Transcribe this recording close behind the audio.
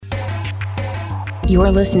You're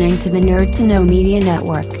listening to the Nerd to Know Media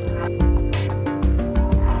Network.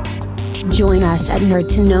 Join us at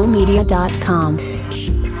nerdtoknowmedia.com.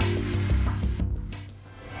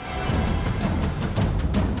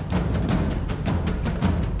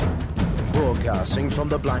 Broadcasting from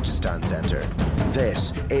the Blanchistan Center,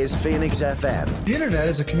 this is Phoenix FM. The internet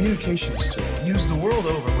is a communications tool used the world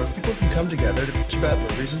over where people can come together to bitch about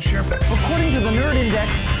movies and share facts. According to the Nerd Index,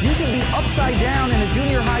 you should be upside down in a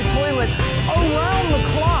junior high toilet around the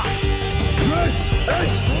clock. This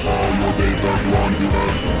is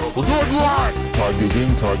We'll do it live! Time goes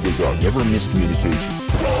in, time goes out. Never miscommunication.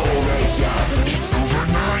 It's over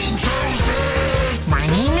 9,000! My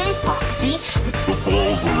name is Foxy. The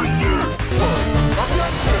balls are in there.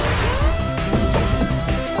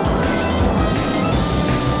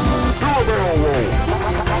 Do a barrel roll!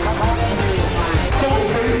 Don't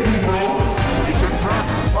phase me, bro! It's a trap!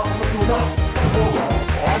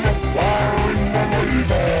 I'm a firing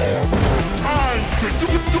believer! Time to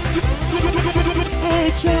Hey,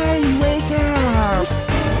 Charlie, wake up!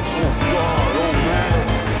 Oh, God, oh, man!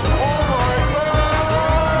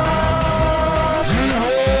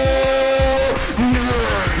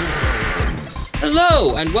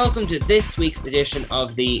 Hello, and welcome to this week's edition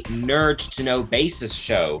of the Nerd to Know Basis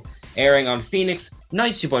Show, airing on Phoenix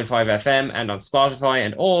 92.5 FM and on Spotify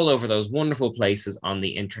and all over those wonderful places on the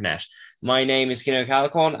internet. My name is Ciannán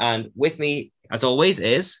O'Callaghan, and with me, as always,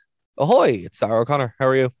 is... Ahoy, it's Sarah O'Connor. How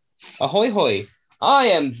are you? Ahoy, hoy. I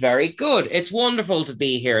am very good. It's wonderful to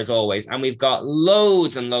be here, as always, and we've got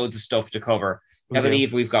loads and loads of stuff to cover. I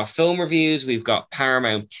believe we've got film reviews, we've got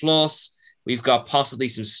Paramount Plus, we've got possibly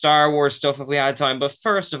some Star Wars stuff if we had time. But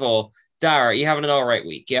first of all, Dara, you having an all right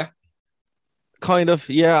week, yeah? Kind of,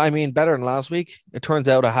 yeah. I mean, better than last week. It turns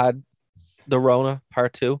out I had the Rona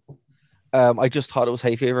part 2. I just thought it was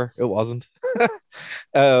hay fever. It wasn't.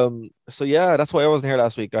 So yeah, that's why I wasn't here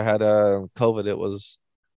last week. I had COVID.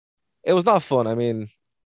 It was not fun. I mean,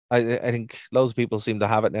 I think loads of people seem to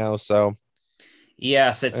have it now. So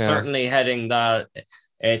yes, it's certainly heading that.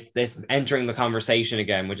 It's entering the conversation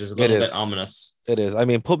again, which is a little bit ominous. It is. I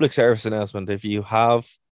mean, public service announcement. If you have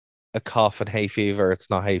a cough and hay fever, it's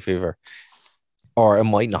not hay fever. Or it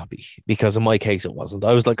might not be, because in my case, it wasn't.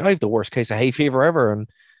 I was like, I have the worst case of hay fever ever. And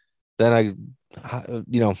then I,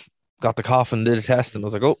 got the cough and did a test, and I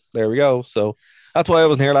was like, oh, there we go. So that's why I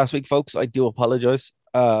wasn't here last week, folks. I do apologize.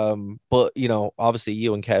 But obviously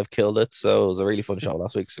you and Kev killed it, so it was a really fun show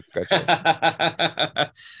last week. So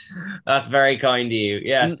congratulations. That's very kind of you.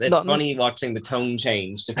 Yes, it's funny watching the tone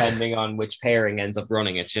change depending on which pairing ends up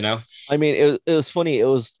running it. I mean, it was funny. It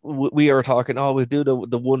was we were talking. Oh, we'll do the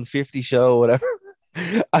 150 show, whatever.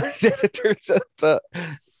 And then it turns out that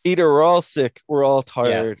either we're all sick, we're all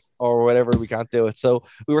tired, or whatever, we can't do it. So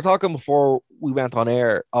we were talking before we went on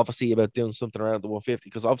air, obviously, about doing something around the 150,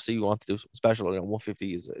 because obviously we want to do something special.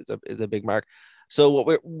 150 is a big mark. So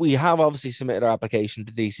what we have obviously submitted our application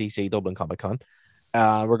to DCC Dublin Comic Con.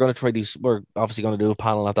 We're going to try to we're obviously going to do a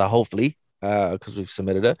panel at that, hopefully, because we've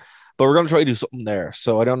submitted it. But we're going to try to do something there.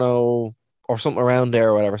 So I don't know, or something around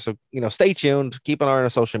there or whatever. So stay tuned. Keep an eye on our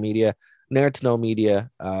social media. Nerd to Know Media.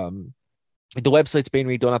 The website's being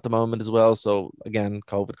redone at the moment as well. So again,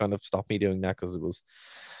 COVID kind of stopped me doing that because it was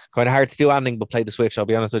kind of hard to do anything but play the Switch, I'll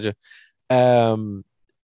be honest with you. So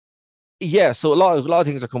a lot of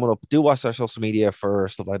things are coming up. Do watch our social media for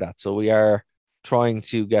stuff like that. So we are trying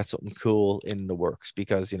to get something cool in the works,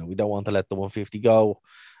 because we don't want to let the 150 go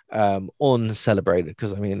uncelebrated,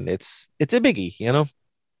 because I mean it's a biggie,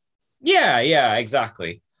 Yeah,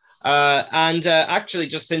 exactly. Actually,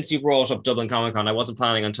 just since you brought up Dublin Comic Con, I wasn't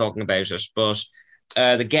planning on talking about it, but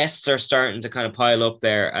the guests are starting to kind of pile up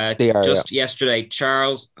there. They are, yesterday,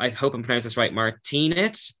 Charles, I hope I'm pronouncing this right,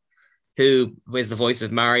 Martinet, who is the voice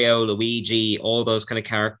of Mario, Luigi, all those kind of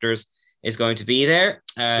characters, is going to be there.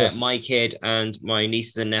 Yes. My kid and my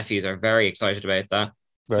nieces and nephews are very excited about that.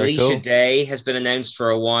 Very Felicia cool. Day has been announced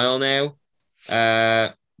for a while now.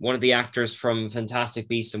 One of the actors from Fantastic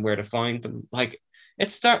Beasts and Where to Find Them.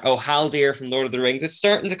 Haldir from Lord of the Rings. It's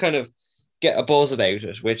starting to kind of get a buzz about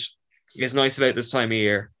it, which is nice about this time of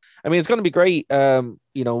year. I mean, it's going to be great. We're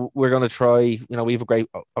going to try, we have a great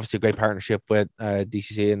partnership with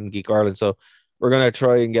DCC and Geek Ireland. So we're going to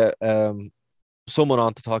try and get someone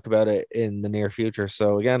on to talk about it in the near future.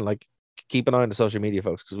 So again, keep an eye on the social media,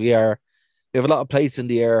 folks, because we have a lot of plates in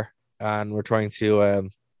the air, and we're trying to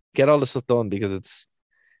get all this stuff done, because it's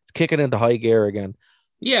kicking into high gear again.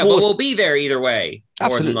 Yeah, but we'll be there either way, more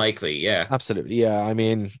than Absolutely. likely, yeah. Absolutely, yeah. I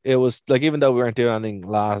mean, it was even though we weren't doing anything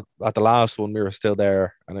at the last one, we were still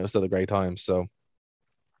there, and it was still a great time. So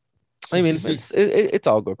I mean, it's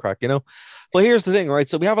all good crack, you know. But here's the thing, right?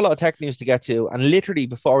 So we have a lot of tech news to get to, and literally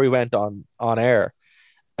before we went on air,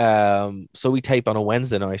 so we tape on a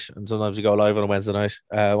Wednesday night, and sometimes we go live on a Wednesday night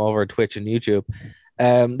over Twitch and YouTube.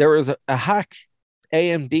 There was a hack.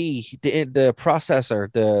 AMD, the processor,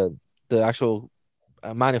 the actual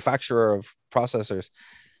manufacturer of processors,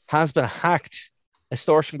 has been hacked.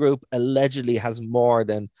 Extortion group allegedly has more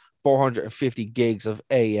than 450 gigs of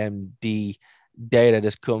AMD data.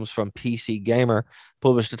 This comes from PC Gamer,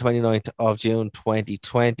 published the 29th of June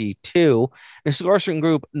 2022. An extortion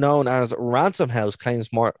group known as Ransom House claims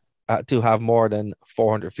to have more than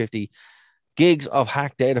 450 gigs of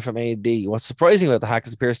hacked data from AMD. What's surprising about the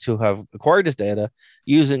hackers appears to have acquired this data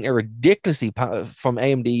using a ridiculously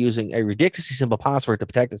simple password to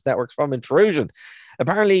protect its networks from intrusion.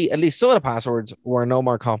 Apparently, at least some of the passwords were no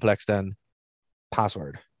more complex than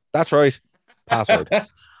password. That's right, password.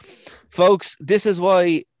 Folks, this is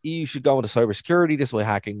why you should go into cybersecurity. This way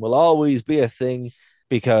hacking will always be a thing,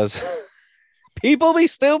 because people be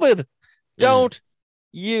stupid. Don't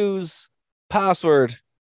use password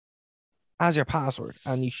as your password,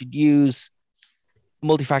 and you should use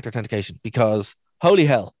multi-factor authentication, because holy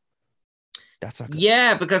hell, that's not good.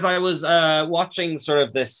 Yeah, because I was watching sort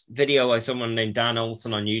of this video by someone named Dan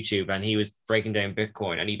Olson on YouTube, and he was breaking down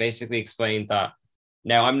Bitcoin, and he basically explained that,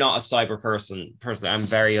 now I'm not a cyber person personally, I'm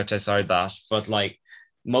very much outside that, but like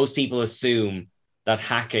most people assume that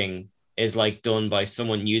hacking is like done by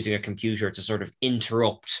someone using a computer to sort of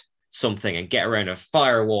interrupt something and get around a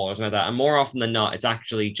firewall or something like that, and more often than not, it's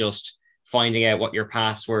actually just finding out what your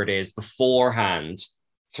password is beforehand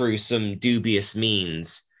through some dubious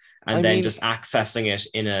means, and then just accessing it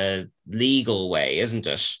in a legal way, isn't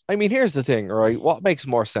it? I mean, here's the thing, right? What makes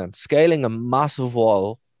more sense? Scaling a massive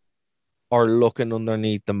wall or looking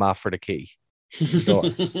underneath the map for the key?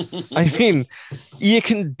 I mean, you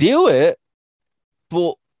can do it,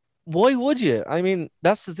 but why would you? I mean,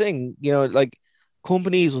 that's the thing, you know, like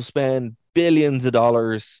companies will spend billions of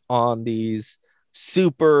dollars on these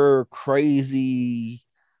super crazy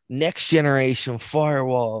next generation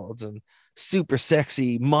firewalls and super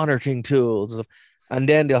sexy monitoring tools, and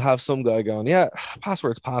then they'll have some guy going, yeah,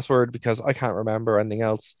 password's password because I can't remember anything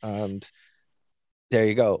else, and there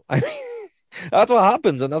you go. I mean, that's what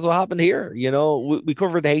happens, and that's what happened here. You know, we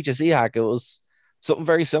covered the HSE hack. It was something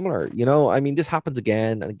very similar. You know, I mean, this happens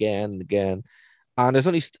again and again and again, and there's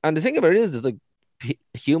only, and the thing about it is like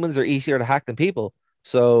humans are easier to hack than people,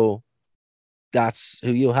 so that's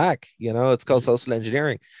who you hack. You know, it's called social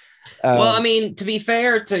engineering. Well, I mean, to be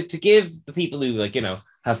fair, to give the people who, like, you know,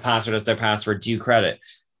 have password as their password due credit,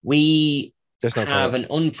 we have an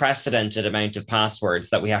unprecedented amount of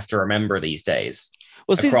passwords that we have to remember these days.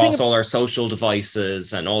 Well, see, across all our social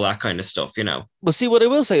devices and all that kind of stuff, you know. Well, see, what I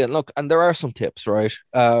will say, and look, and there are some tips, right?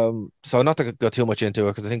 So not to go too much into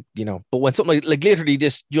it, because I think, you know, but when something like literally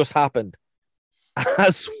this just happened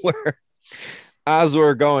as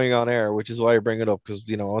we're going on air, which is why I bring it up, because,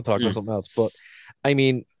 you know, I want to talk about something else. But I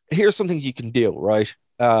mean, here's some things you can do, right?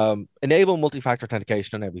 Enable multi-factor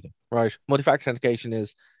authentication on everything, right? Multi-factor authentication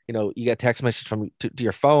is, you know, you get text message to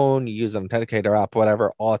your phone, you use an authenticator app,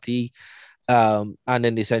 whatever, Authy, and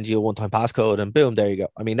then they send you a one-time passcode, and boom, there you go.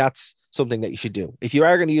 I mean, that's something that you should do. If you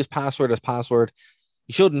are going to use password as password,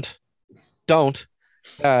 you shouldn't. Don't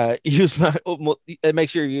make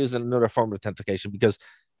sure you're using another form of authentication, because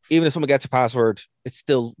even if someone gets a password, it's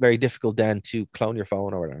still very difficult then to clone your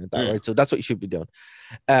phone or whatever like that, right? So that's what you should be doing.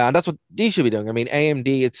 And that's what you should be doing. I mean,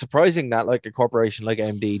 AMD, it's surprising that like a corporation like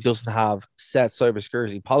AMD doesn't have set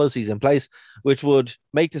cybersecurity policies in place, which would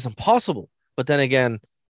make this impossible. But then again,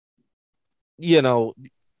 you know,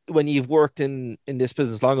 when you've worked in this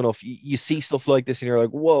business long enough, you see stuff like this and you're like,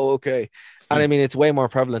 whoa, okay. And I mean, it's way more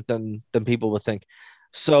prevalent than people would think.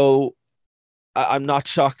 So I'm not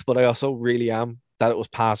shocked, but I also really am that it was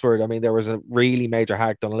password. I mean, there was a really major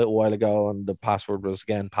hack done a little while ago, and the password was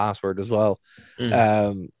again password as well.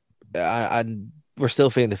 And we're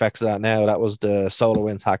still feeling the effects of that now. That was the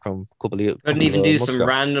SolarWinds hack from a couple of couldn't even do some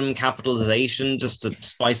random capitalization just to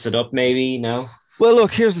spice it up, maybe. No. Well,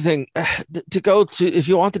 look, here's the thing. If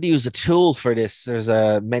you wanted to use a tool for this, there's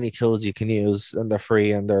many tools you can use, and they're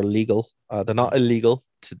free and they're legal. They're not illegal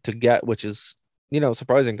to get, which is, you know,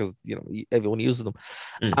 surprising, because, you know, everyone uses them.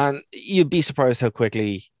 And you'd be surprised how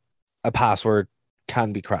quickly a password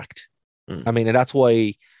can be cracked. I mean, and that's why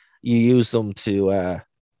you use them to,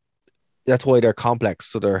 that's why they're complex.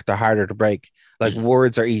 So they're harder to break. Like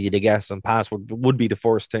words are easy to guess, and password would be the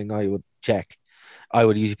first thing I would check. I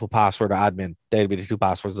would usually put password or admin. They'd be the two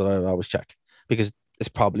passwords that I would always check, because is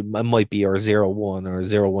probably, it might be, or 01 or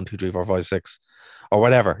 01234556 or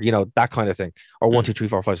whatever, that kind of thing, or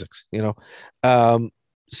 123456,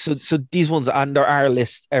 So these ones, and there are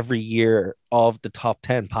lists every year of the top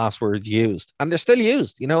 10 passwords used, and they're still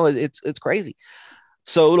used. It's crazy.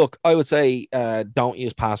 So look, I would say don't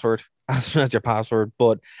use password as your password,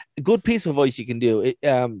 but a good piece of advice you can do.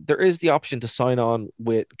 There is the option to sign on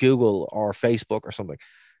with Google or Facebook or something.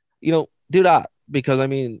 Do that, because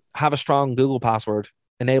have a strong Google password,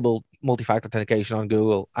 enable multi-factor authentication on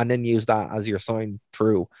Google, and then use that as your sign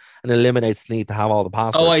through, and eliminates the need to have all the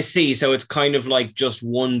passwords. Oh, I see. So it's kind of like just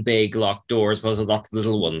one big locked door as opposed to lots of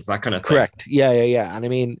little ones, that kind of thing. Correct. Yeah.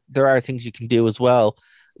 And there are things you can do as well.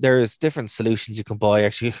 There's different solutions you can buy.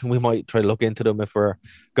 Actually, we might try to look into them if we're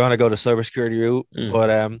going to go to cybersecurity route.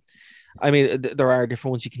 But there are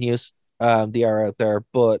different ones you can use. They are out there.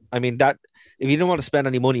 But that if you don't want to spend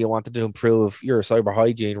any money, you wanted to improve your cyber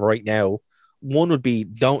hygiene right now, one would be,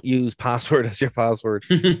 don't use password as your password.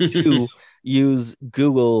 Two, use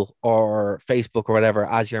Google or Facebook or whatever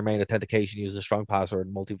as your main authentication. Use a strong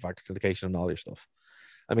password, multi-factor authentication, and all your stuff.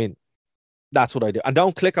 That's what I do. And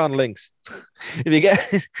don't click on links. If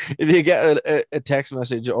you get a text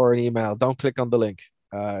message or an email, don't click on the link.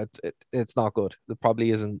 It's not good. It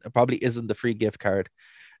probably isn't the free gift card.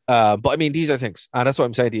 But these are things, and that's what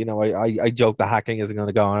I'm saying to you. I joke that hacking isn't going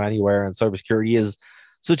to go on anywhere, and cybersecurity is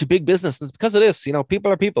such a big business. And it's because of this.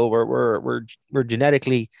 People are people. We're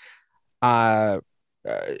genetically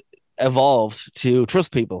evolved to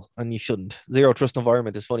trust people, and you shouldn't. Zero trust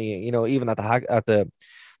environment is funny. Even at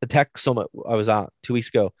the tech summit I was at 2 weeks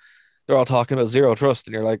ago, they're all talking about zero trust,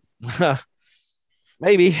 and you're like,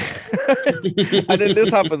 maybe. And then this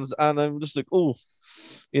happens, and I'm just like, oh,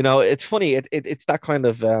 it's funny. It's that kind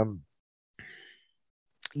of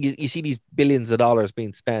you see these billions of dollars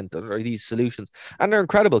being spent or these solutions, and they're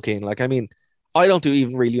incredible, Keen. I don't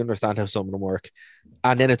even really understand how some of them work,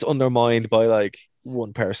 and then it's undermined by like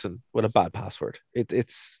one person with a bad password.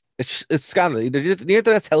 It's scandalous. The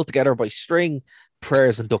internet's held together by string,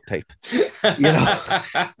 prayers, and duct tape.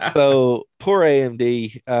 So poor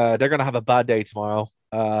AMD. They're gonna have a bad day tomorrow,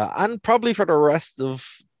 and probably for the rest of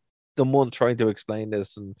the month trying to explain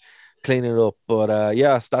this and clean it up. But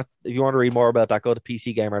yes, that if you want to read more about that, go to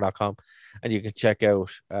pcgamer.com and you can check out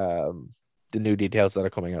the new details that are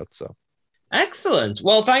coming out. So excellent.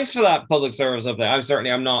 Well, thanks for that public service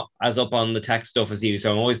update. I'm not as up on the tech stuff as you,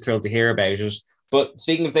 so I'm always thrilled to hear about it. But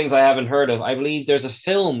speaking of things I haven't heard of, I believe there's a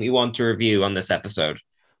film you want to review on this episode.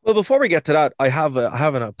 Well, before we get to that, I have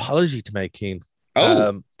an apology to make, Keen.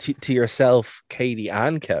 To yourself, Katie,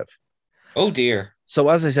 and Kev. Oh dear. So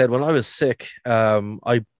as I said, when I was sick,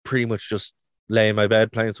 I pretty much just lay in my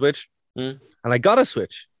bed playing Switch, and I got a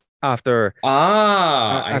Switch after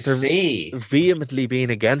I see, vehemently being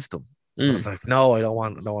against them. I was like, no, I don't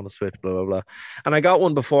want a Switch, blah blah blah. And I got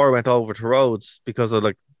one before I went over to Rhodes because of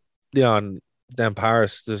in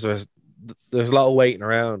Paris, there's a lot of waiting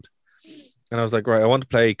around, and I was like, right, I want to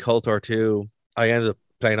play KOTOR 2. I ended up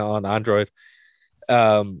playing it on Android.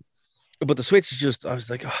 But the Switch is just, I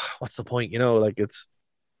was like, oh, what's the point? And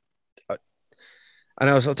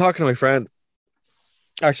I was talking to my friend,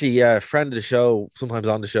 actually, friend of the show, sometimes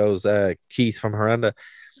on the shows, Keith from Horrenda.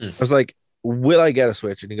 I was like, will I get a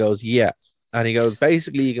Switch? And he goes, yeah. And he goes,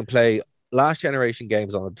 basically, you can play last generation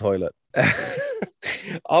games on the toilet.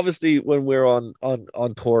 Obviously, when we're on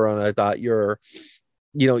tour on that, you're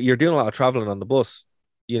doing a lot of traveling on the bus,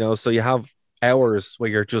 so you have hours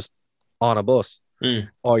where you're just on a bus.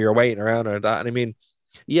 Or you're waiting around or that. And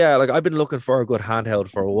I've been looking for a good handheld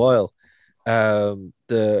for a while.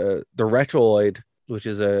 The Retroid, which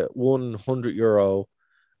is a €100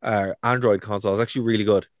 Android console, is actually really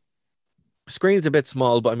good. Screen's a bit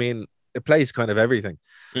small, but it plays kind of everything.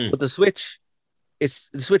 But the Switch, the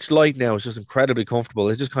Switch Lite now is just incredibly comfortable.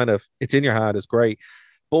 It's just kind of, it's in your hand. It's great.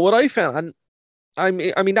 But what I found,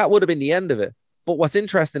 and that would have been the end of it. But what's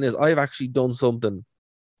interesting is I've actually done something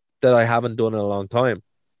that I haven't done in a long time.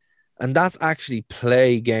 And that's actually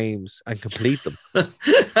play games and complete them.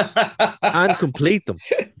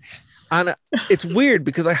 And it's weird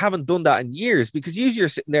because I haven't done that in years, because usually you're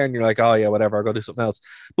sitting there and you're like, oh yeah, whatever, I'll go do something else.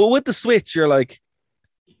 But with the Switch, you're like,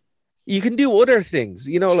 you can do other things,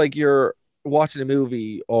 like you're watching a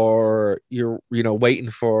movie, or you're,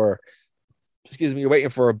 waiting for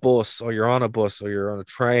a bus, or you're on a bus, or you're on a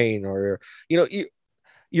train, or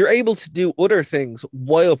you're able to do other things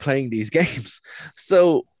while playing these games.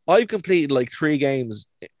 So I've completed 3 games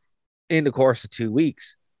in the course of 2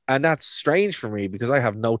 weeks. And that's strange for me because I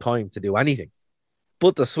have no time to do anything.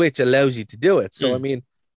 But the Switch allows you to do it. So,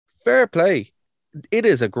 fair play. It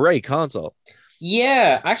is a great console.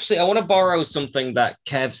 Yeah, actually, I want to borrow something that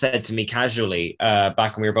Kev said to me casually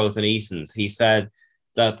back when we were both in Eason's. He said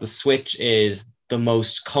that the Switch is the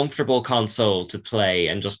most comfortable console to play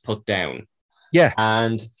and just put down. Yeah,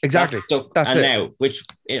 and exactly. That's it. Now, which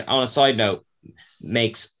on a side note,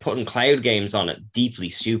 makes putting cloud games on it deeply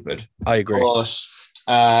stupid. I agree. But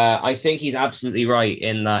I think he's absolutely right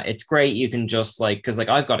in that it's great. You can just because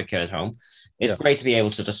I've got a kid at home. It's great to be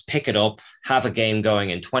able to just pick it up, have a game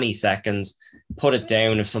going in 20 seconds, put it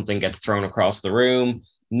down if something gets thrown across the room.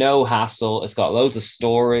 No hassle. It's got loads of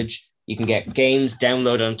storage. You can get games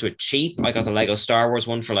downloaded onto it cheap. I got the Lego Star Wars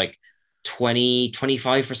one for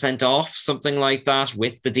 25% off, something like that,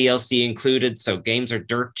 with the DLC included. So games are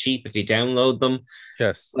dirt cheap if you download them.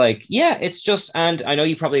 Yes. It's just, and I know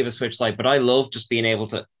you probably have a Switch Lite, but I love just being able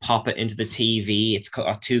to pop it into the TV. It's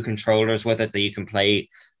got 2 controllers with it that you can play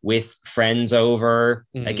with friends over.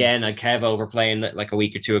 Again, I Kev over playing a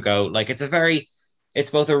week or two ago. It's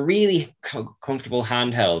both a really comfortable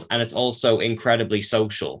handheld and it's also incredibly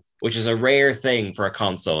social, which is a rare thing for a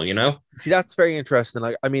console, you know? See, that's very interesting.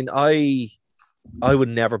 I would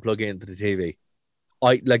never plug into the TV.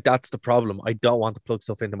 That's the problem. I don't want to plug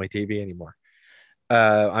stuff into my TV anymore.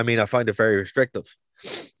 I find it very restrictive.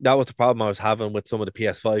 That was the problem I was having with some of the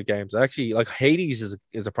PS5 games. Actually, Hades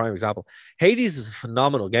is a prime example. Hades is a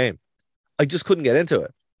phenomenal game. I just couldn't get into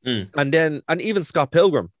it. And even Scott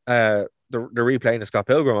Pilgrim, the replaying of Scott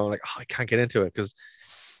Pilgrim, I'm like, I can't get into it because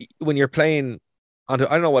when you're playing, I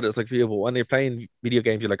don't know what it's like for you, but when you're playing video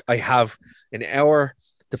games, you're like, I have an hour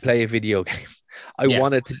to play a video game. I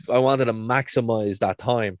wanted to maximize that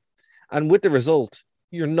time, and with the result,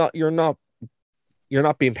 you're not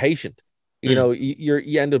being patient. You know,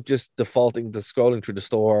 you end up just defaulting to scrolling through the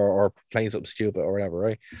store or playing something stupid or whatever,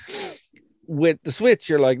 right? With the Switch,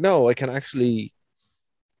 you're like, no, I can actually,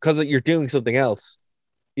 because you're doing something else.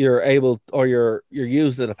 You're able, or you're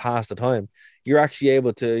using it to pass the time. You're actually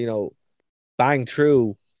able to, bang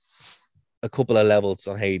through a couple of levels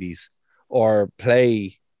on Hades or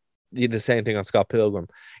play the same thing on Scott Pilgrim,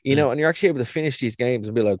 and you're actually able to finish these games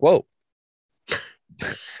and be like, whoa,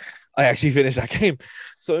 I actually finished that game.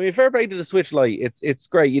 So, fair play to the Switch Lite. It's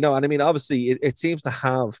great, and obviously it seems to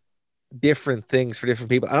have different things for different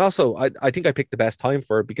people. And also, I think I picked the best time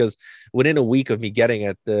for it because within a week of me getting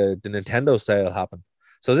it, the Nintendo sale happened.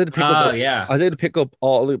 So I was able to pick up. I was able to pick up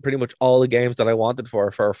pretty much all the games that I wanted for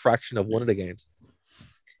a fraction of one of the games.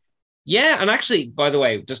 Yeah, and actually, by the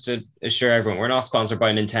way, just to assure everyone, we're not sponsored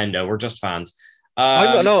by Nintendo. We're just fans.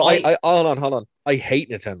 Hold on. I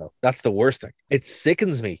hate Nintendo. That's the worst thing. It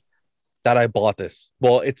sickens me that I bought this.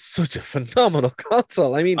 Well, it's such a phenomenal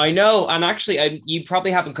console. I know, and actually, you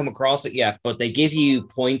probably haven't come across it yet, but they give you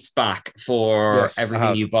points back for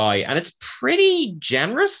everything you buy, and it's pretty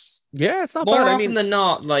generous. Yeah, it's not more bad. often than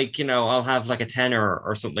not. I'll have a tenner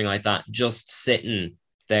or something like that, just sitting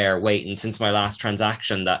there waiting since my last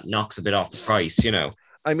transaction. That knocks a bit off the price.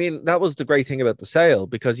 That was the great thing about the sale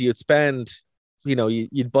because you'd spend,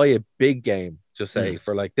 you'd buy a big game. Just say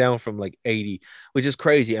for down from 80, which is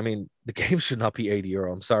crazy. The game should not be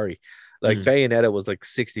 €80. I'm sorry. Bayonetta was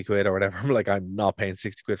 60 quid or whatever. I'm not paying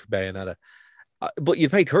 60 quid for Bayonetta. But you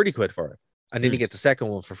pay 30 quid for it. And then you get the second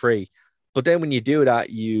one for free. But then when you do that,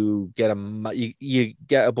 you get you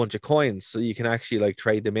get a bunch of coins so you can actually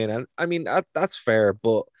trade them in. And that's fair.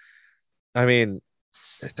 But they're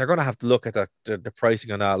going to have to look at the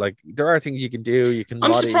pricing on that. There are things you can do.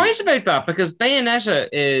 I'm surprised about that because Bayonetta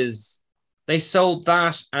is... They sold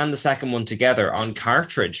that and the second one together on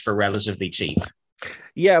cartridge for relatively cheap.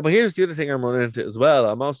 Yeah, but here's the other thing I'm running into as well.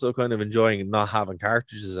 I'm also kind of enjoying not having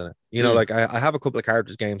cartridges in it. I have a couple of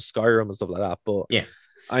cartridge games, Skyrim and stuff like that. But yeah,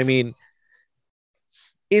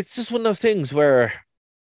 it's just one of those things where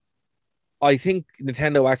I think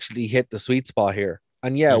Nintendo actually hit the sweet spot here.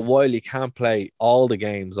 And while you can't play all the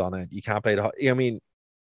games on it, you can't play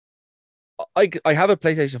I have a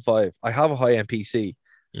PlayStation 5. I have a high-end PC.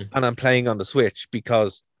 And I'm playing on the Switch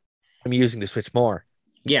because I'm using the Switch more.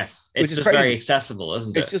 Yes, it's just very accessible,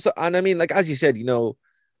 isn't it? It's just, and as you said, you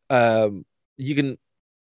can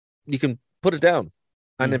put it down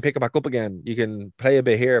and then pick it back up again. You can play a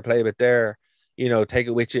bit here, play a bit there. Take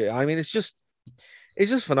it with you. It's just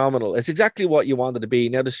phenomenal. It's exactly what you wanted to be.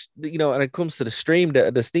 Now, and it comes to the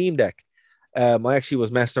Steam Deck. I actually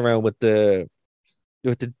was messing around with the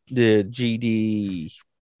GPD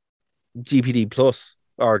Plus.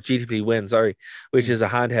 Or GTP Win, which is a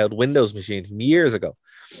handheld Windows machine from years ago.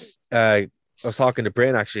 I was talking to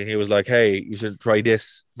Bryn actually, and he was like, hey, you should try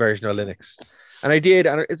this version of Linux. And I did,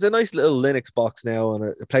 and it's a nice little Linux box now, and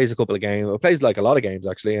it plays a couple of games. It plays a lot of games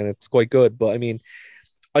actually, and it's quite good. But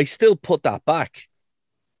I still put that back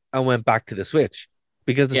and went back to the Switch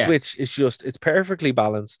because the Switch is just, it's perfectly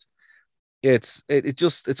balanced. It's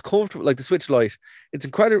comfortable, like the Switch Lite. It's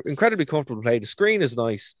incredibly comfortable to play. The screen is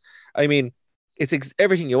nice. I mean, it's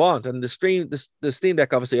everything you want. And the Steam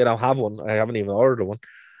Deck, obviously, I don't have one. I haven't even ordered one.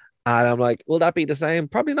 And I'm like, will that be the same?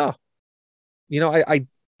 Probably not. I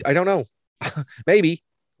don't know. Maybe,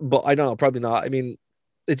 but I don't know. Probably not. I mean,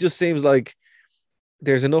 it just seems like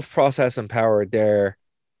there's enough processing power there.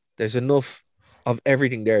 There's enough of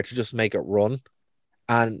everything there to just make it run.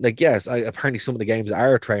 And like, yes, apparently some of the games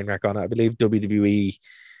are a train wreck on it. I believe WWE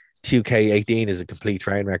 2K18 is a complete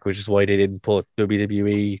train wreck, which is why they didn't put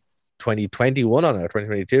WWE 2021 on it,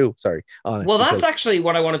 2022, sorry, on it. Well, that's actually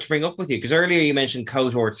what I wanted to bring up with you, because earlier you mentioned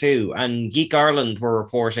KOTOR 2, and Geek Ireland were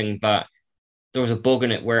reporting that there was a bug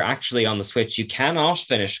in it where actually on the Switch you cannot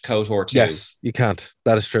finish KOTOR 2. Yes, you can't.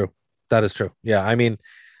 That is true. Yeah, I mean,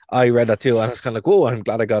 I read that too, and I was kind of like, oh, I'm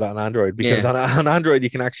glad I got it on Android, because on Android you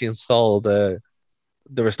can actually install the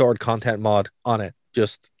restored content mod on it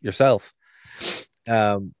just yourself.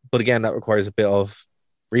 But again, that requires a bit of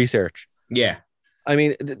research. Yeah. I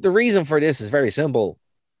mean, the reason for this is very simple.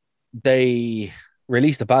 They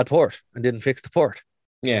released a bad port and didn't fix the port.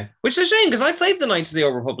 Yeah, which is a shame, because I played the Knights of the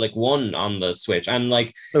Old Republic 1 on the Switch, and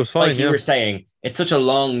like, it was fine, like you were saying, it's such a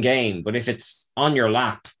long game, but if it's on your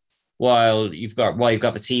lap while you've got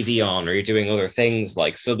the TV on, or you're doing other things,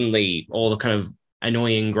 like suddenly all the kind of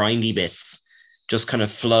annoying grindy bits just kind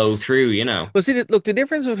of flow through, But see, look, the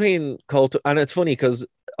difference between KOTOR, and it's funny because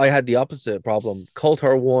I had the opposite problem.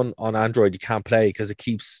 KOTOR 1 on Android, you can't play because it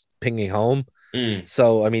keeps pinging home.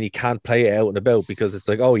 So, I mean, you can't play it out and about because it's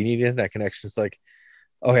like, oh, you need an internet connection. It's like,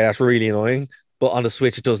 okay, that's really annoying. But on the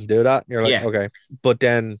Switch, it doesn't do that. And you're like, okay. But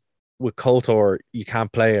then with KOTOR, you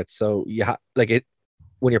can't play it. So you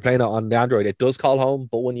when you're playing it on the Android, it does call home.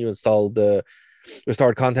 But when you install the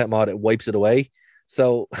restored content mod, it wipes it away.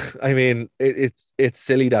 So, I mean, it's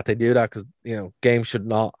silly that they do that, because, games should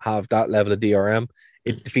not have that level of DRM.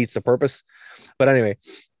 It defeats the purpose. But anyway,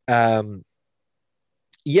 I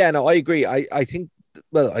agree. I think,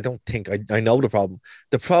 well, I don't think, I know the problem.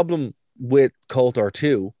 The problem with KOTOR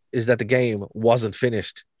 2 is that the game wasn't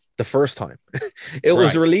finished the first time. It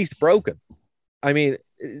was released broken. I mean,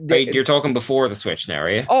 you're talking before the Switch now, are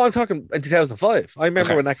you? Oh, I'm talking in 2005. I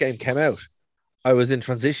remember when that game came out. I was in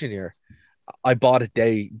transition year. I bought it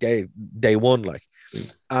day one, like,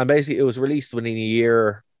 and basically it was released within a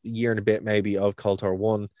year and a bit maybe of KOTOR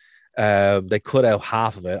 1. They cut out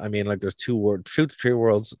half of it. I mean, like, there's 2 to 3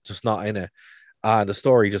 worlds just not in it, and the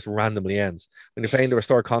story just randomly ends. When you're playing the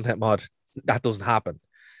restored content mod, that doesn't happen.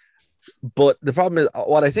 But the problem is,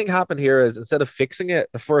 what I think happened here is, instead of fixing it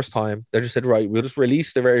the first time, they just said, right, we'll just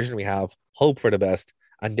release the version we have, hope for the best,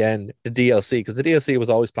 and then the DLC, because the DLC was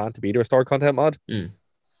always planned to be the restored content mod.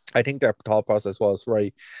 I think their thought process was,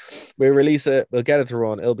 right, we release it, we'll get it to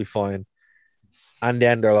run, it'll be fine. And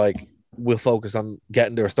then they're like, we'll focus on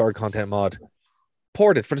getting the restored content mod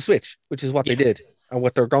ported for the Switch, which is what they did and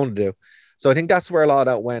what they're going to do. So I think that's where a lot of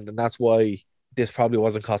that went, and that's why this probably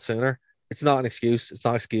wasn't caught sooner. It's not an excuse, it's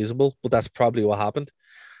not excusable, but that's probably what happened.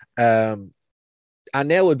 And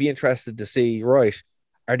now I'd be interested to see, right,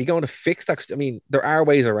 are they going to fix that? I mean, there are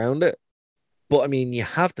ways around it, but I mean, you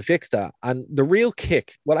have to fix that. And the real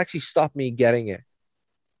kick, what actually stopped me getting it,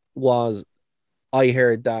 was I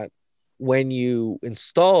heard that when you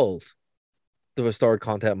installed the restored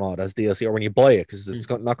content mod as DLC, or when you buy it, because it's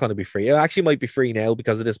not going to be free. It actually might be free now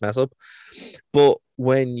because of this mess up. But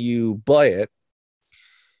when you buy it,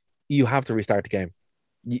 you have to restart the game.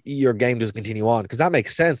 Your game doesn't continue on, because that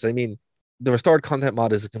makes sense. I mean, the restored content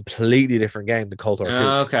mod is a completely different game than KOTOR 2.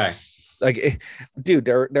 Okay. Like, dude,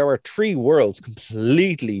 there are 3 worlds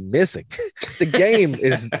completely missing. The game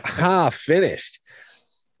is half finished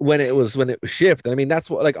when it was shipped. And I mean,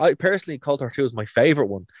 that's what, like, I personally, KOTOR 2 is my favorite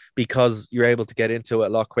one, because you're able to get into it a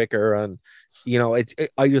lot quicker, and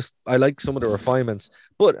I like some of the refinements.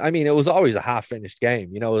 But I mean, it was always a half finished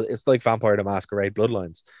game. It's like Vampire the Masquerade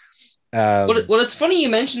Bloodlines. Well, it's funny you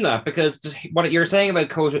mentioned that, because just what you're saying about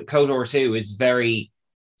KOTOR 2 is very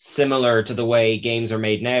similar to the way games are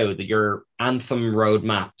made now, that your Anthem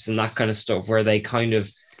roadmaps and that kind of stuff, where they kind of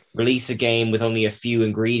release a game with only a few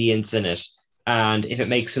ingredients in it, and if it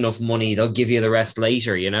makes enough money, they'll give you the rest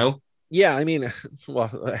later, Yeah, I mean, well,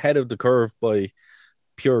 ahead of the curve by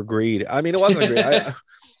pure greed. I mean, it wasn't greed.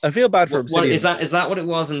 I feel bad for Obsidian. Is that what it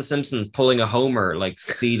was in The Simpsons, pulling a Homer, like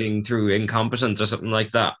succeeding through incompetence or something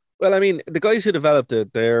like that? Well, I mean, the guys who developed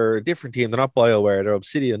it, they're a different team. They're not BioWare. They're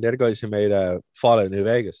Obsidian. They're the guys who made Fallout New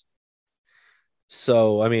Vegas.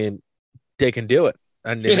 So, I mean, they can do it.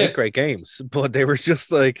 And they make great games. But they were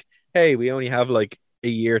just like, hey, we only have like a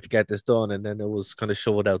year to get this done, and then it was kind of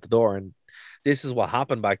shoved out the door. And this is what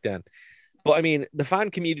happened back then. But I mean, the fan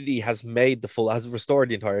community has restored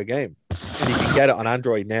the entire game, and you can get it on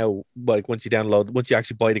Android now. Like once you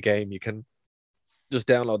actually buy the game, you can just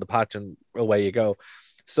download the patch and away you go.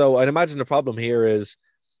 So I'd imagine the problem here is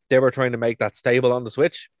they were trying to make that stable on the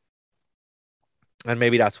Switch, and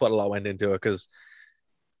maybe that's what a lot went into it. Because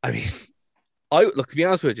I mean, to be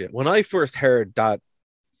honest with you, when I first heard that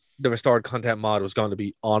the restored content mod was going to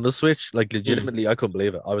be on the Switch, like legitimately, I couldn't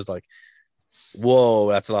believe it. I was like, "Whoa,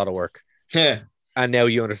 that's a lot of work." Yeah. And now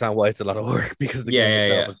you understand why it's a lot of work, because the game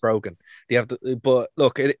itself is broken. They have to, but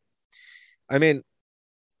look, I mean,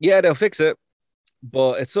 yeah, they'll fix it,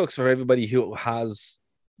 but it sucks for everybody who has,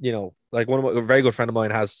 like a very good friend of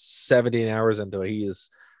mine has 17 hours into it. He is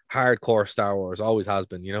hardcore Star Wars, always has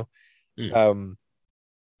been, and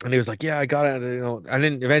he was like, "Yeah, I got it," and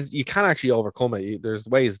then eventually you can actually overcome it. There's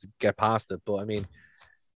ways to get past it, but I mean,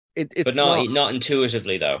 it's but not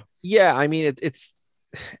intuitively though. Yeah, I mean, it's.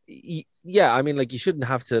 Yeah, I mean, like, you shouldn't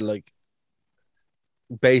have to like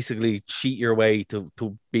basically cheat your way to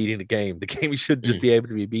beating the game. The game should just be able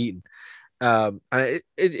to be beaten. And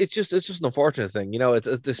it's just an unfortunate thing,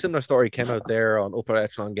 It's a similar story came out there on Upper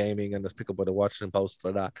Echelon Gaming, and it's picked up by the Watching Post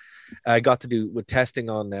for that. I got to do with testing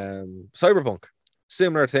on Cyberpunk.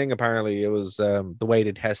 Similar thing. Apparently, it was the way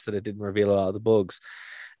they tested it didn't reveal a lot of the bugs.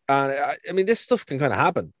 And I mean, this stuff can kind of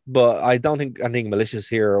happen, but I don't think anything malicious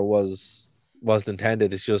here was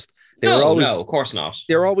intended. It's just no, of course not.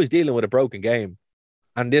 They were always dealing with a broken game,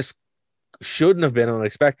 and this shouldn't have been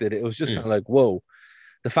unexpected. It was just kind of like, whoa,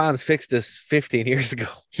 the fans fixed this 15 years ago.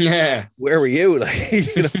 Yeah, where were you?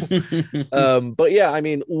 But yeah, I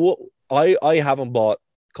mean, I haven't bought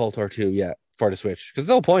KOTOR 2 yet for the Switch, because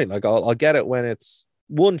there's no point. Like, I'll get it when it's,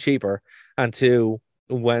 one, cheaper, and two,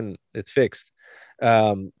 when it's fixed.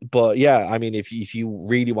 But yeah, I mean, if you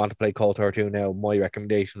really want to play KOTOR 2 now, my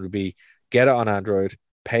recommendation would be get it on Android,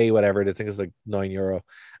 pay whatever it is, I think it's like €9,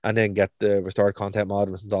 and then get the restored content mod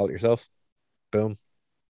and install it yourself. Boom.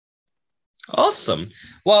 Awesome.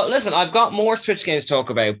 Well, listen, I've got more Switch games to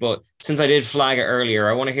talk about, but since I did flag it earlier,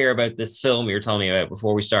 I want to hear about this film you were telling me about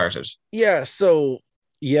before we started. Yeah, so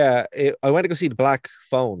I went to go see The Black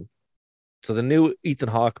Phone, so the new Ethan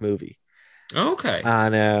Hawke movie. Okay.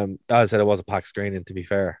 And as I said, it was a packed screening, to be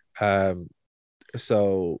fair.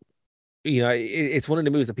 So it's one of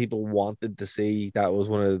the movies that people wanted to see. That was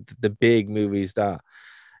one of the big movies that,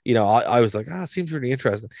 I was like, it seems really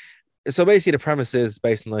interesting. So basically, the premise is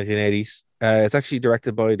based in the 1980s. It's actually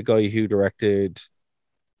directed by the guy who directed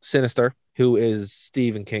Sinister, who is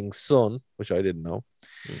Stephen King's son, which I didn't know.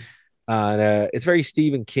 And it's very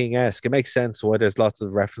Stephen King-esque. It makes sense why there's lots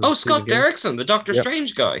of references. Oh, Scott Derrickson, the Doctor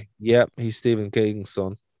Strange guy. Yep, he's Stephen King's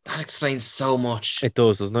son. That explains so much. It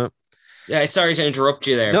does, doesn't it? Yeah, sorry to interrupt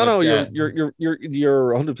you there. No, you're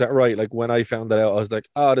 100% right. Like, when I found that out, I was like,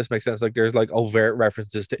 oh, this makes sense. Like, there's like overt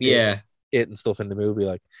references to it and stuff in the movie.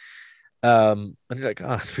 Like, and you're like, oh,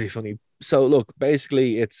 that's pretty funny. So look,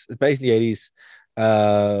 basically, it's based in the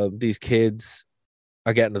 80s. These kids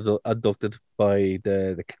are getting abducted by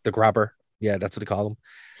the grabber. Yeah, that's what they call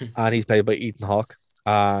him. And he's played by Ethan Hawke.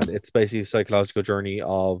 And it's basically a psychological journey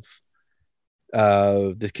of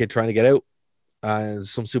this kid trying to get out, and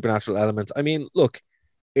some supernatural elements. I mean, look,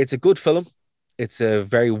 it's a good film. It's a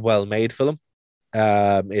very well-made film.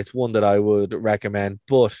 It's one that I would recommend.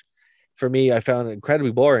 But for me, I found it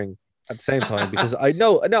incredibly boring at the same time, because I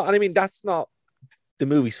know, and I mean, that's not the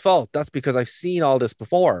movie's fault. That's because I've seen all this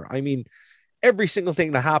before. I mean, every single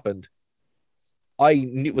thing that happened, I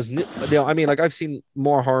knew was new. I mean, like, I've seen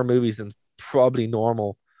more horror movies than probably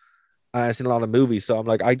normal. And I've seen a lot of movies, so I'm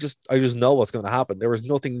like, I just know what's going to happen. There was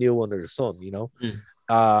nothing new under the sun,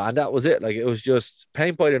 and that was it. Like, it was just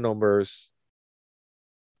paint by the numbers.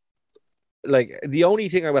 Like, the only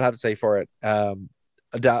thing I would have to say for it,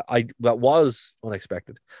 that was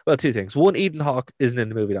unexpected. Well, two things. One, Ethan Hawke isn't in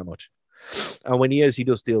the movie that much, and when he is, he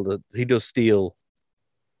does steal the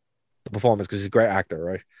performance, because he's a great actor,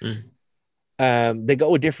 right? They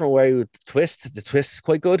go a different way with the twist. The twist is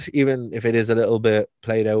quite good, even if it is a little bit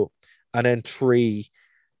played out. And then three,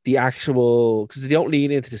 the actual, because they don't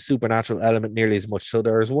lean into the supernatural element nearly as much. So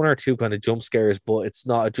there's one or two kind of jump scares, but it's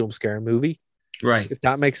not a jump scare movie. Right. If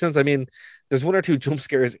that makes sense. I mean, there's one or two jump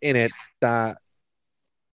scares in it that,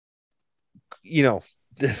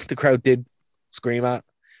 the crowd did scream at,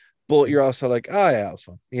 but you're also like, oh yeah, it was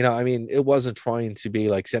fun. I mean, it wasn't trying to be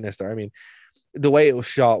like Sinister. I mean, the way it was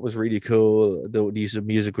shot was really cool. The use of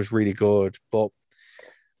music was really good, but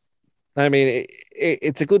I mean,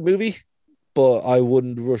 it's a good movie, but I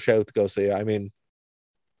wouldn't rush out to go see it. I mean,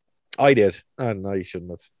 I did, and I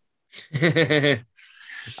shouldn't have.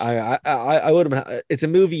 I would have. It's a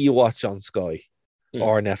movie you watch on Sky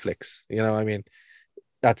or Netflix. You know, I mean,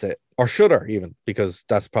 that's it, or Shudder even, because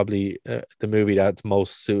that's probably the movie that's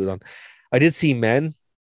most suited on. I did see Men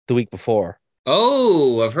the week before.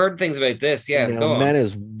 Oh, I've heard things about this. Yeah, now, go on. Men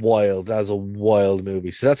is wild. That's a wild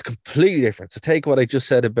movie. So that's completely different. So take what I just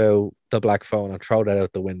said about The Black Phone and throw that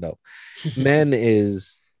out the window. Men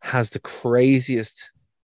has the craziest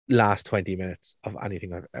last 20 minutes of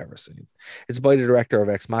anything I've ever seen. It's by the director of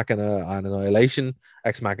Ex Machina and Annihilation.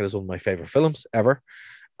 Ex Machina is one of my favorite films ever.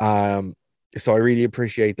 So I really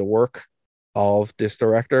appreciate the work of this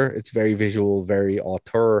director. It's very visual, very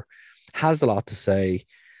auteur, has a lot to say.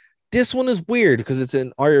 This one is weird because it's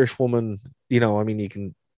an Irish woman. You know, I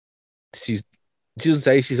mean, she doesn't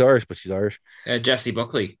say she's Irish, but she's Irish. Jessie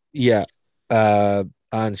Buckley. Yeah. And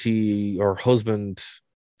her husband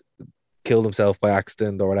killed himself by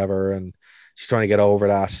accident or whatever, and she's trying to get over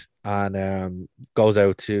that, and goes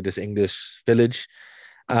out to this English village.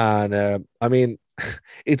 And I mean,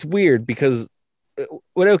 it's weird because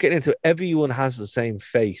without getting into it, everyone has the same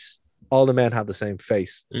face. All the men have the same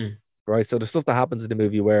face. Right, so the stuff that happens in the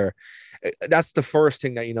movie where that's the first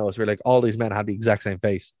thing that you know is where like all these men have the exact same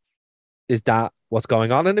face. Is that what's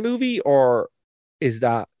going on in the movie, or is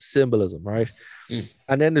that symbolism, right?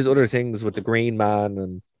 And then there's other things with the Green Man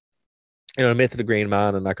and, you know, the myth of the Green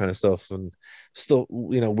Man and that kind of stuff, and stuff,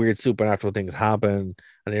 you know, weird supernatural things happen,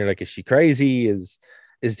 and you're like, is she crazy? Is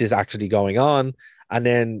this actually going on? And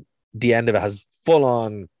then the end of it has full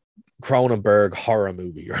on Cronenberg horror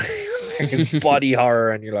movie, right? It's body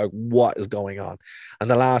horror, and you're like, what is going on?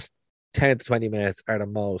 And the last 10 to 20 minutes are the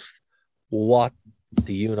most, what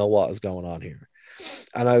do you know what is going on here?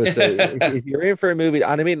 And I would say if you're in for a movie,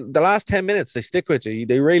 and I mean the last 10 minutes they stick with you,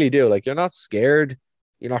 they really do. Like, you're not scared,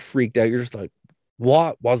 you're not freaked out, you're just like,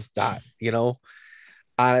 what was that? You know?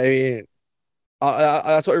 And I mean,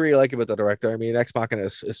 that's what I really like about the director. I mean, Ex Machina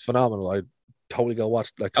is phenomenal. I totally go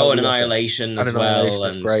watch like and Annihilation as well,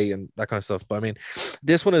 and great and that kind of stuff. But I mean,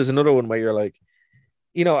 this one is another one where you're like,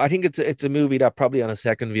 you know, I think it's a movie that probably on a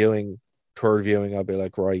second viewing, third viewing, I'll be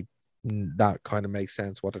like, right, that kind of makes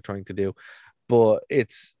sense what they're trying to do. But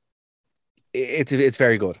it's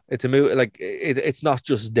very good. It's a movie, like it's not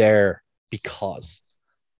just there because,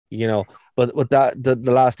 you know. But with that, the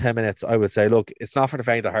last 10 minutes, I would say, look, it's not for the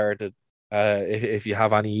faint of heart. If you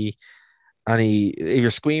have if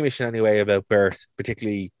you're squeamish in any way about birth,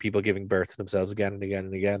 particularly people giving birth to themselves again and again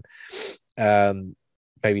and again,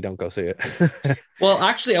 maybe don't go see it. Well,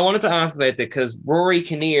 actually, I wanted to ask about that because Rory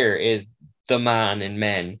Kinnear is the man in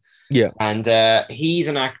Men. Yeah. And he's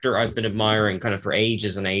an actor I've been admiring kind of for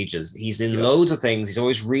ages and ages. He's in loads of things. He's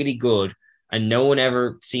always really good, and no one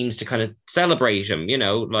ever seems to kind of celebrate him, you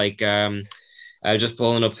know, like just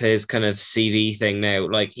pulling up his kind of CV thing now.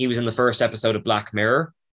 Like, he was in the first episode of Black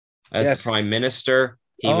Mirror as the Prime Minister.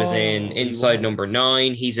 He was in Inside Number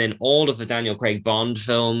 9. He's in all of the Daniel Craig Bond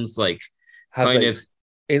films. Like,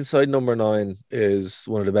 Inside Number 9 is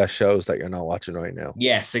one of the best shows that you're not watching right now.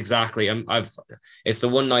 Yes, exactly. It's the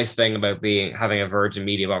one nice thing about having a Virgin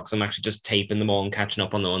Media box. I'm actually just taping them all and catching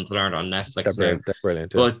up on the ones that aren't on Netflix. They're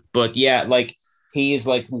brilliant. Yeah. But yeah, like, he is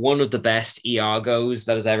like one of the best Iagos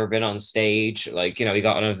that has ever been on stage. Like, you know, he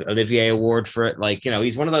got an Olivier Award for it. Like, you know,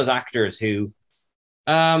 he's one of those actors who,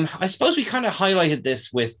 I suppose we kind of highlighted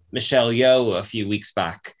this with Michelle Yeoh a few weeks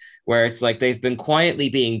back, where it's like they've been quietly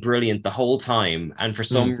being brilliant the whole time, and for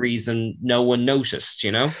some reason no one noticed,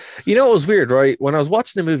 you know? You know, it was weird, right? When I was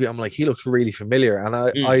watching the movie, I'm like, he looks really familiar. And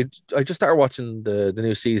I just started watching the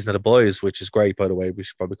new season of The Boys, which is great, by the way. We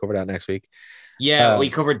should probably cover that next week. Yeah, we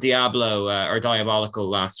covered Diabolical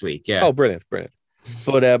last week. Yeah. Oh, brilliant.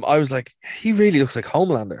 But I was like, he really looks like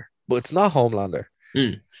Homelander, but it's not Homelander.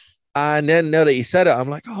 And then now that you said it, I'm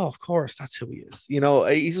like, oh, of course, that's who he is. You know,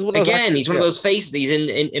 he's just one of those actors, he's one of those faces. He's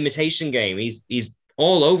in Imitation Game. He's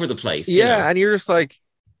all over the place. Yeah, you know? And you're just like,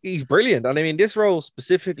 he's brilliant. And I mean, this role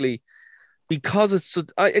specifically, because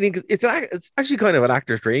I think it's actually kind of an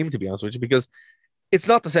actor's dream, to be honest with you, because it's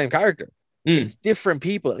not the same character. It's different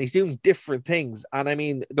people, and he's doing different things. And I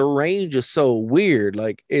mean, the range is so weird.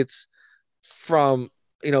 Like, it's from,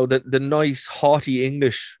 you know, the nice, haughty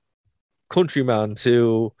English countryman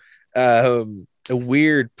to a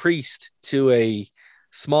weird priest to a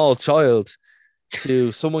small child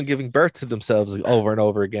to someone giving birth to themselves over and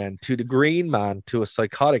over again to the Green Man to a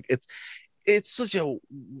psychotic. It's such a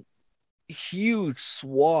huge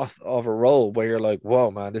swath of a role where you're like, whoa,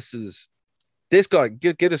 man, this guy,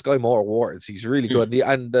 give this guy more awards. He's really good.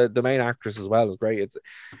 And the main actress as well is great.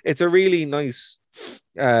 It's a really nice,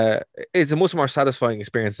 it's a much more satisfying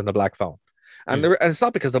experience than The Black Phone. And it's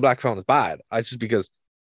not because The Black Phone is bad. It's just because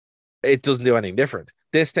it doesn't do anything different.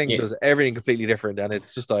 This thing does everything completely different, and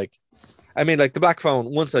it's just like, I mean, like the Black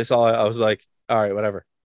Phone. Once I saw it, I was like, all right, whatever.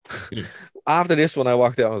 After this one, I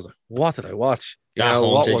walked out. I was like, what did I watch?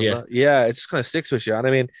 What was that? Yeah, it just kind of sticks with you, and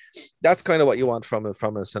I mean, that's kind of what you want from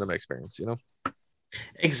a cinema experience,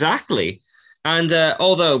 Exactly. And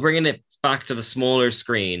although bringing it back to the smaller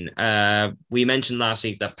screen, we mentioned last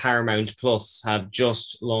week that Paramount Plus have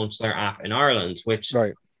just launched their app in Ireland, which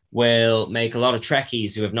will make a lot of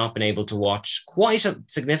Trekkies who have not been able to watch quite a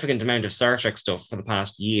significant amount of Star Trek stuff for the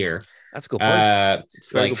past year. That's a good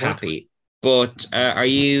point. Like happy. But are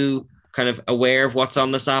you kind of aware of what's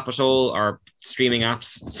on this app at all, or streaming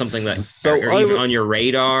apps, something that are even on your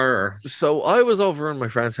radar? Or? So I was over in my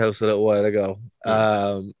friend's house a little while ago,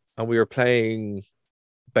 and we were playing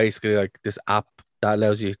basically like this app that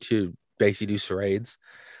allows you to basically do charades.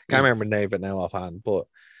 Can't remember the name of it now offhand,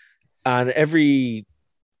 and every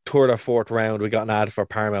third or fourth round we got an ad for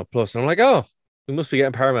Paramount Plus, and I'm like, oh, we must be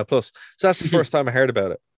getting Paramount Plus. So that's the first time I heard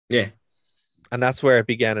about it. Yeah, and that's where it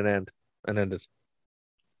began and ended.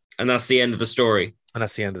 And that's the end of the story. And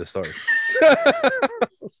that's the end of the story.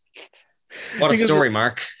 What a story,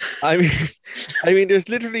 Mark. I mean, there's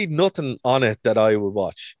literally nothing on it that I would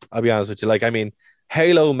watch. I'll be honest with you. Like, I mean,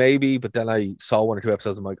 Halo maybe, but then I saw 1 or 2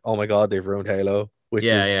 episodes. I'm like, oh my god, they've ruined Halo, which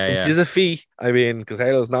is a feat. I mean, because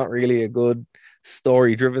Halo's not really a good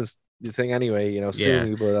story-driven thing anyway, sue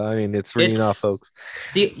me, but I mean, it's really not, folks.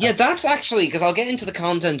 That's actually, because I'll get into the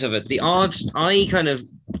content of it. I kind of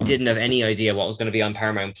didn't have any idea what was going to be on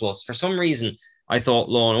Paramount Plus. For some reason, I thought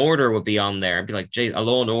Law and Order would be on there. I'd be like, a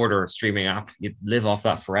Law and Order streaming app, you'd live off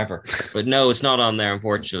that forever. But no, it's not on there,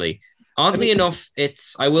 unfortunately. Oddly enough,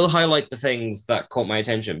 I will highlight the things that caught my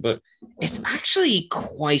attention, but it's actually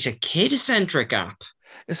quite a kid-centric app.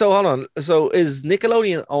 So hold on. So is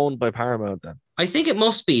Nickelodeon owned by Paramount then? I think it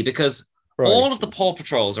must be, because all of the Paw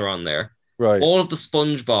Patrols are on there. Right. All of the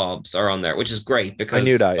SpongeBobs are on there, which is great because I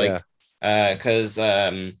knew that, because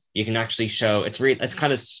you can actually show it's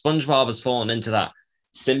kind of SpongeBob has fallen into that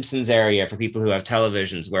Simpsons area for people who have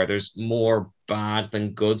televisions where there's more bad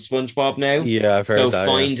than good SpongeBob now. Yeah, I've heard that. So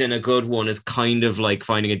finding a good one is kind of like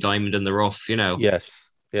finding a diamond in the rough, Yes.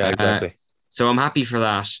 Yeah, exactly. So I'm happy for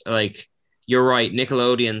that. Like, you're right,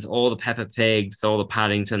 Nickelodeon's, all the Peppa Pigs, all the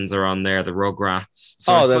Paddingtons are on there, the Rugrats.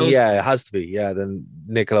 So then it has to be. Yeah, then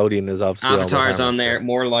Nickelodeon is obviously Avatar's on there.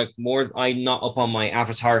 I'm not up on my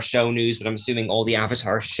Avatar show news, but I'm assuming all the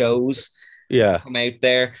Avatar shows come out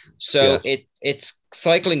there. So it's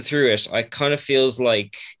cycling through it. I kind of feels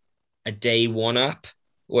like a day one app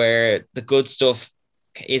where the good stuff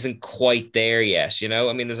isn't quite there yet.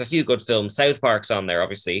 I mean, there's a few good films. South Park's on there,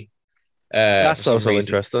 obviously. That's also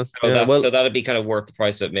interesting. So that'd be kind of worth the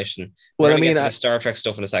price of admission. Well, I mean, get to the Star Trek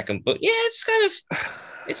stuff in a second, but yeah,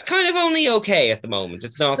 it's kind of only okay at the moment.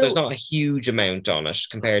 It's not. There's not a huge amount on it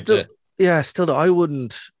compared to. Yeah, still, I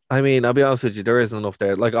wouldn't. I mean, I'll be honest with you, there isn't enough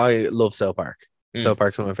there. Like, I love South Park. South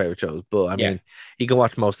Park's one of my favorite shows, but I mean, you can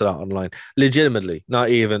watch most of that online. Legitimately, not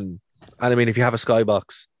even. And I mean, if you have a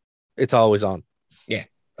Skybox, it's always on. Yeah.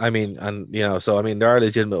 I mean, and so I mean, there are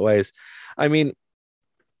legitimate ways. I mean.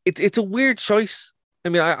 It's a weird choice. I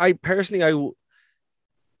mean, I personally, I'm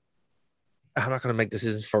not going to make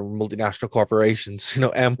decisions for multinational corporations,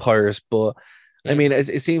 empires, but I mean,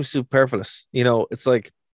 it seems superfluous. It's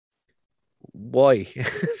like, why?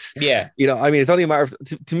 Yeah. I mean, it's only a matter of,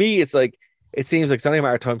 to me, it's like, it seems like it's only a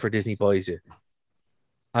matter of time for Disney buys you.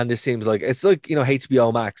 And this seems like, it's like,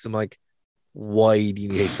 HBO Max. I'm like, why do you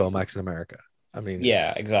need HBO Max in America? I mean,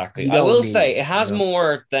 yeah, exactly. I will say it has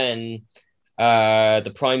more than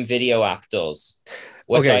the Prime Video app does,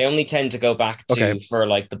 which I only tend to go back to for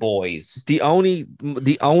like The Boys. The only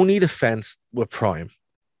defense with Prime,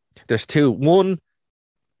 there's two. One,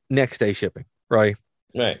 next day shipping, right?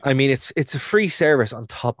 Right. I mean, it's a free service on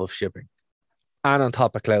top of shipping and on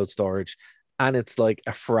top of cloud storage, and it's like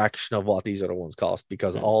a fraction of what these other ones cost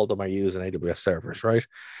because all of them are using AWS servers, right?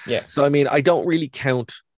 Yeah. So I mean, I don't really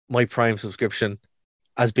count my Prime subscription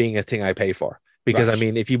as being a thing I pay for. Because I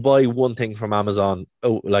mean, if you buy one thing from Amazon,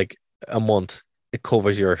 like a month, it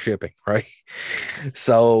covers your shipping, right?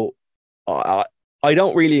 So I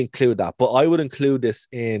don't really include that, but I would include this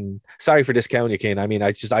in. Sorry for discounting you, Ken. I mean,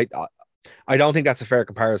 I don't think that's a fair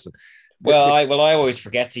comparison. Well, I always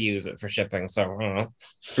forget to use it for shipping, so I don't know.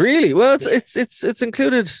 Really? Well, it's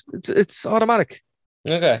included. It's automatic.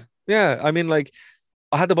 Okay. Yeah, I mean, like,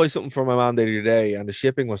 I had to buy something for my mom the other day, and the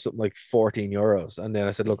shipping was something like €14, and then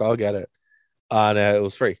I said, "Look, I'll get it." And it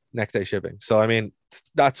was free, next day shipping. So I mean,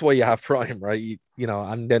 that's why you have Prime, right?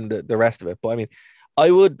 And then the rest of it. But I mean, I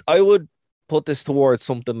would put this towards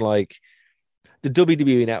something like the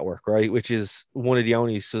WWE Network, right, which is one of the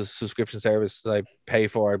only subscription services that I pay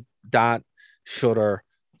for. That, Shudder,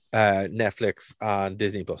 Netflix, and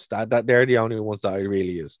Disney Plus. That they're the only ones that I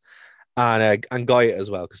really use, and Gaia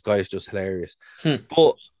as well, because Gaia is just hilarious.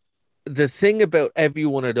 But the thing about every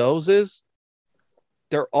one of those is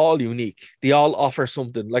they're all unique. They all offer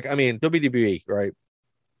something. Like, I mean, WWE, right?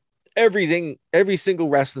 Everything, every single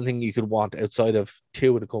wrestling thing you could want outside of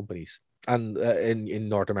two of the companies, and in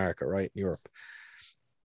North America, right, in Europe,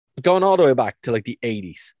 going all the way back to like the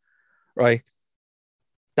 80s, right?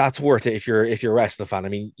 That's worth it if you're a wrestling fan. I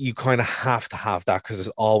mean, you kind of have to have that because there's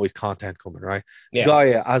always content coming, right? Yeah.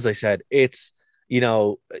 Gaia, as I said, it's, you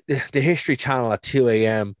know, the History Channel at 2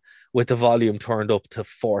 a.m. with the volume turned up to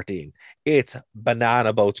 14. It's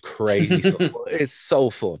banana boats crazy. It's so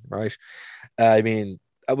fun, right? I mean,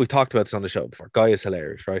 we've talked about this on the show before. Gaia is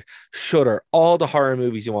hilarious, right? Shudder, all the horror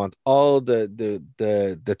movies you want, all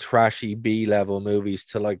the trashy B-level movies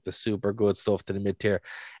to like the super good stuff to the mid-tier.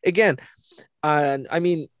 Again, and I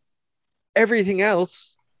mean, everything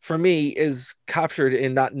else for me is captured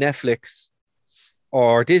in that Netflix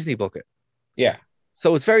or Disney bucket. Yeah.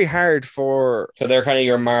 So it's very hard for... So they're kind of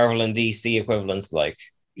your Marvel and DC equivalents, like...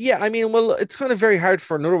 Yeah, I mean, well, it's kind of very hard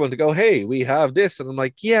for another one to go, hey, we have this. And I'm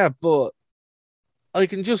like, yeah, but I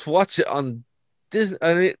can just watch it on Disney.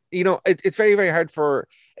 And, it's very, very hard for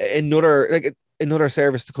another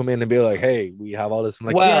service to come in and be like, hey, we have all this. I'm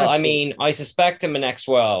like, well, yeah, I mean, I suspect in the next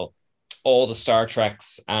while, all the Star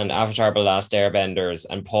Treks and Avatar: The Last Airbenders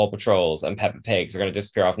and Paw Patrols and Peppa Pigs are going to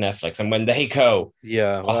disappear off Netflix. And when they go,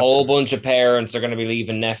 a whole bunch of parents are going to be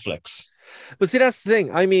leaving Netflix. But see, that's the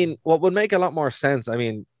thing. I mean, what would make a lot more sense, I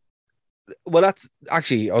mean, well, that's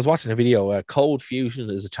actually, I was watching a video. Cold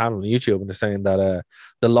Fusion is a channel on YouTube, and they're saying that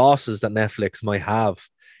the losses that Netflix might have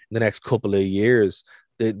in the next couple of years,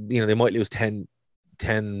 they might lose 10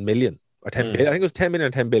 million. Or 10 billion. I think it was 10 million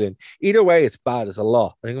or 10 billion. Either way, it's bad. It's a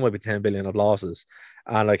lot. I think it might be 10 billion of losses,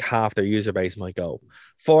 and like half their user base might go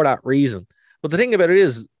for that reason. But the thing about it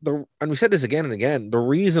is, and we said this again and again, the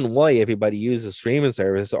reason why everybody uses streaming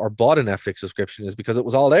service or bought a Netflix subscription is because it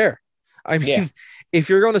was all there. I mean, if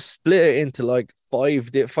you're going to split it into like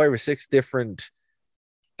five or six different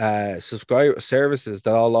subscriber services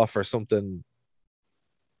that all offer something,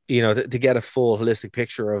 to get a full holistic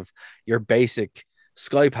picture of your basic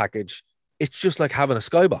Sky package, it's just like having a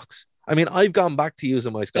Skybox. I mean, I've gone back to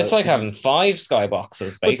using my Sky. It's like having 5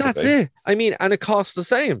 Skyboxes, basically. But that's it. I mean, and it costs the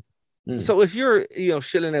same. So if you're,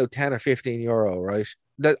 shilling out 10 or 15 euro, right?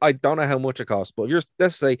 That I don't know how much it costs, but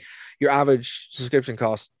let's say your average subscription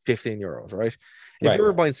costs 15 euros, right? If you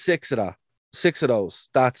were buying six of those,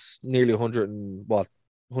 that's nearly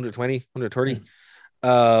 120,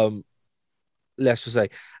 130. Let's just say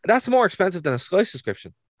that's more expensive than a Sky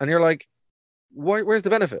subscription. And you're like, where's the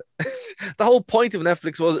benefit? The whole point of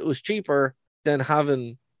Netflix was it was cheaper than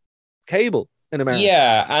having cable in America.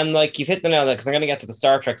 Yeah, and like you've hit the nail there, because I'm going to get to the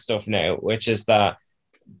Star Trek stuff now, which is that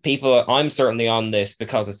I'm certainly on this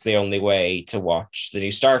because it's the only way to watch the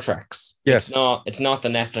new Star Treks. Yes. It's not the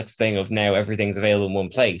Netflix thing of now everything's available in one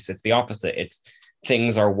place. It's the opposite. It's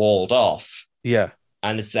things are walled off. Yeah.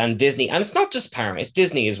 And Disney, and it's not just Paramount, it's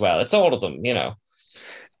Disney as well. It's all of them,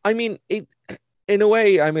 I mean, in a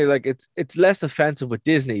way, I mean, like it's less offensive with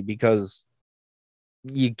Disney because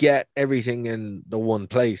you get everything in the one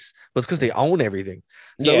place, but it's because they own everything.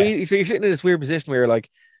 So, so you're sitting in this weird position where you're like,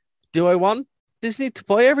 do I want Disney to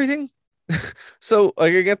buy everything? So I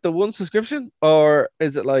can get the one subscription, or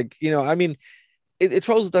is it like, I mean, it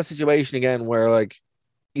throws up that situation again where like,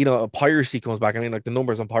 a piracy comes back. I mean, like the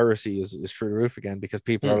numbers on piracy is through the roof again because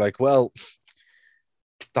people are like, well,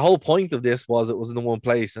 the whole point of this was it was in the one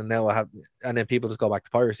place, and now and then people just go back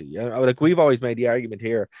to piracy. Like we've always made the argument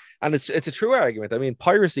here, and it's a true argument. I mean,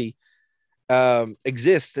 piracy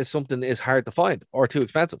exists if something is hard to find or too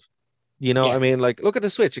expensive. I mean, like look at the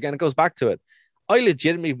Switch again. It goes back to it. I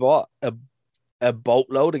legitimately bought a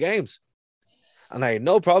boatload of games, and I had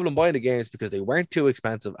no problem buying the games because they weren't too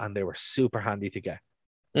expensive and they were super handy to get.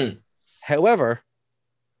 However,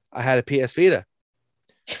 I had a PS Vita.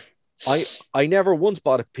 I never once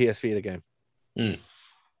bought a PS Vita game.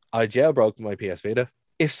 I jailbroke my PS Vita.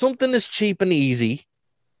 If something is cheap and easy,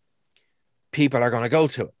 people are going to go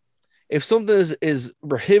to it. If something is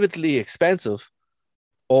prohibitively expensive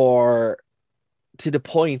or to the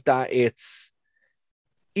point that it's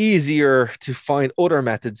easier to find other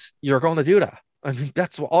methods, you're going to do that. I mean,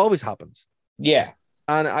 that's what always happens. Yeah.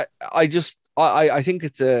 And I think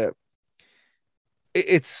it's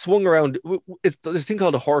swung around. It's this thing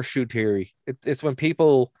called the horseshoe theory. It's when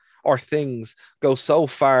people or things go so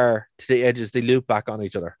far to the edges, they loop back on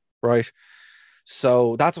each other, right?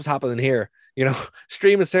 So that's what's happening here. you know,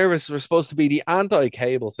 streaming service were supposed to be the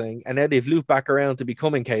anti-cable thing, and now they've looped back around to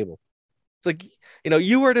becoming cable. It's like, you know,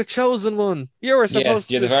 you were the chosen one. You were supposed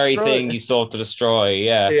to you're the very destroy thing you sought to destroy.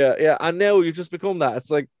 Yeah. Yeah. And now you've just become that. It's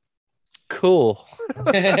like, cool.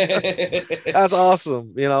 That's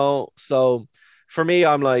awesome, you know. So for me,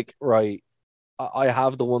 I'm like, right, I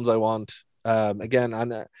have the ones I want. Again,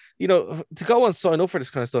 and you know, to go and sign up for this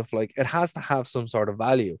kind of stuff, like, it has to have some sort of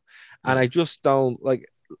value. And I just don't like,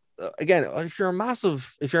 again, if you're a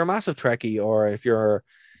massive Trekkie, or if you're,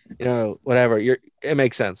 you know, whatever, it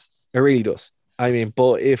makes sense. It really does. I mean,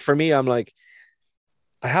 but if for me, I'm like,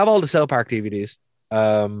 I have all the South Park DVDs.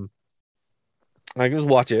 I can just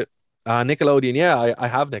watch it. Nickelodeon, yeah, I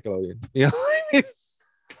have Nickelodeon. You know,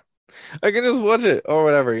 I can just watch it or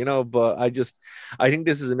whatever, you know. But I think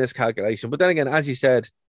this is a miscalculation. But then again, as you said,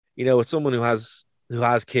 you know, with someone who has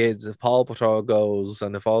kids, if Paw Patrol goes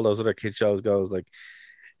and if all those other kid shows goes, like,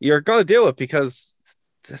 you're gonna do it because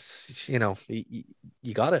this, you know,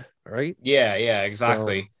 you got it, right? Yeah,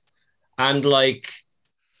 exactly. So, and like,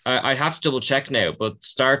 I'd have to double check now, but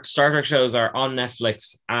Star Trek shows are on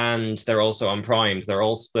Netflix and they're also on Prime. They're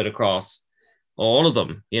all split across all of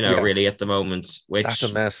them, you know, really at the moment. Which that's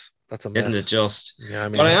a mess. Isn't it just? Yeah, I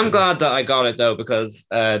mean, but I am glad that I got it though, because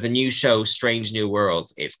the new show Strange New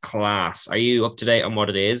Worlds is class. Are you up to date on what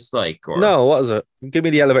it is like? Or... No, what is it? Give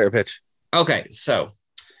me the elevator pitch. Okay, so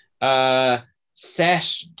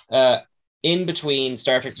set in between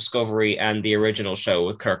Star Trek Discovery and the original show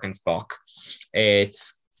with Kirk and Spock.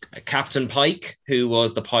 It's Captain Pike, who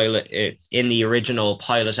was the pilot in the original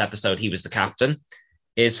pilot episode. He was the captain,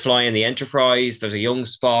 is flying the Enterprise. There's a young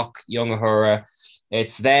Spock, young Uhura.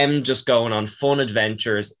 It's them just going on fun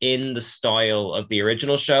adventures in the style of the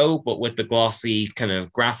original show, but with the glossy kind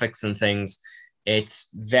of graphics and things. It's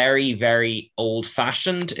very, very old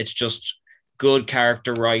fashioned. It's just good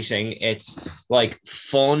character writing. It's like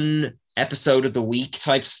fun episode of the week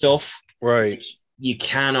type stuff. Right. You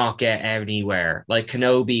cannot get anywhere. Like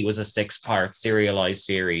Kenobi was a 6-part serialized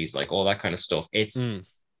series, like all that kind of stuff. It's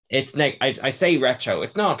I say retro.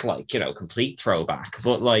 It's not like, you know, complete throwback,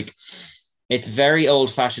 but like it's very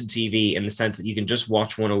old fashioned TV in the sense that you can just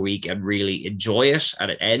watch one a week and really enjoy it,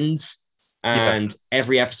 and it ends. And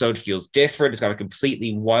every episode feels different. It's got a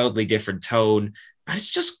completely wildly different tone, and it's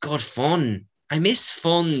just good fun. I miss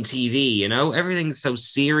fun TV, you know? Everything's so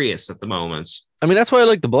serious at the moment. I mean, that's why I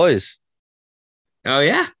like The Boys. Oh,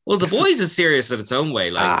 yeah? Well, The Boys is serious in its own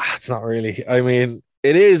way. Like, it's not really. I mean,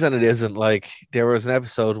 it is and it isn't. Like, there was an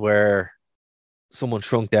episode where someone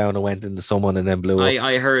shrunk down and went into someone and then blew up.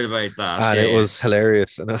 I heard about that. And it was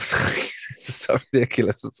hilarious. And I was like, this is so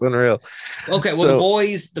ridiculous. It's unreal. Okay, well,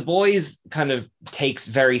 The Boys kind of takes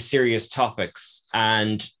very serious topics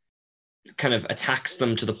and kind of attacks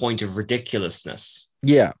them to the point of ridiculousness.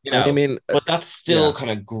 Yeah, you know? I mean, but that's still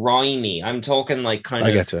kind of grimy. I'm talking like kind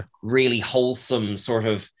of really wholesome sort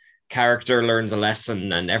of character learns a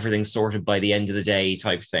lesson and everything's sorted by the end of the day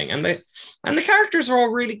type thing. And the characters are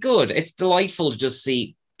all really good. It's delightful to just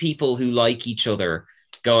see people who like each other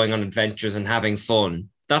going on adventures and having fun.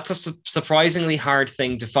 That's a surprisingly hard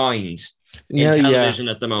thing to find in television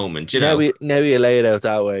at the moment. You know, now you lay it out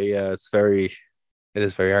that way. Yeah, it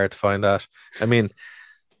is very hard to find that. I mean,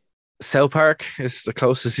 South Park is the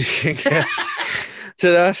closest you can get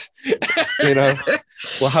to that. You know,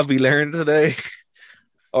 what have we learned today?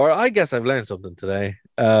 Or I guess I've learned something today.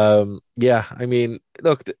 Yeah, I mean,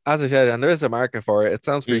 look, as I said, and there is a market for it. It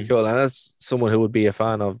sounds pretty cool. And as someone who would be a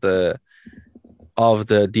fan of the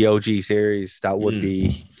OG series, that would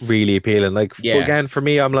be really appealing. Like, again, for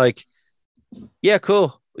me, I'm like, yeah,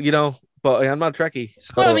 cool. You know, but I'm not Trekkie.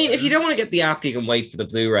 So. Well, I mean, if you don't want to get the app, you can wait for the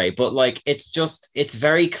Blu-ray. But like, it's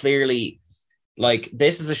very clearly like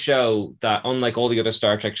this is a show that, unlike all the other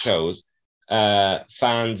Star Trek shows,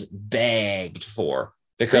 fans begged for,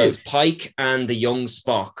 because Pike and the young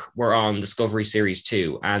Spock were on Discovery Series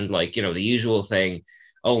 2, and like, you know, the usual thing.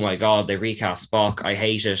 Oh my God, they recast Spock. I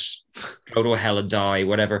hate it. Go to hell and die,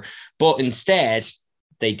 whatever. But instead,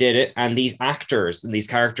 they did it, and these actors and these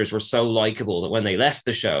characters were so likable that when they left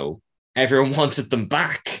the show, everyone wanted them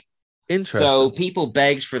back. Interesting. So people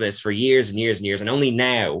begged for this for years and years and years. And only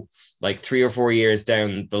now, like 3 or 4 years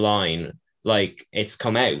down the line, like it's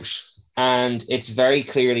come out. And it's very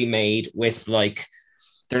clearly made with like,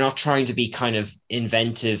 they're not trying to be kind of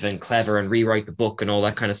inventive and clever and rewrite the book and all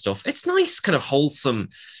that kind of stuff. It's nice, kind of wholesome,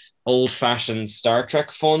 old-fashioned Star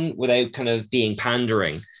Trek fun without kind of being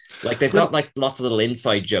pandering. Like they've got like lots of little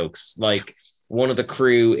inside jokes. Like one of the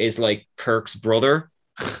crew is like Kirk's brother,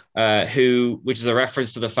 which is a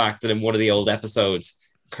reference to the fact that in one of the old episodes,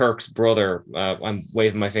 Kirk's brother, I'm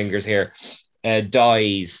waving my fingers here,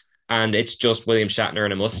 dies, and it's just William Shatner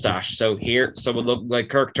and a mustache. So here, someone look like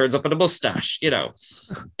Kirk turns up in a mustache. You know,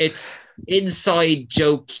 it's inside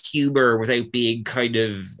joke humor without being kind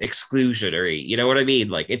of exclusionary. You know what I mean?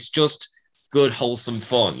 Like, it's just good, wholesome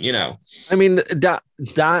fun. You know, I mean,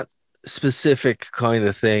 that specific kind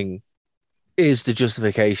of thing is the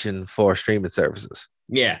justification for streaming services.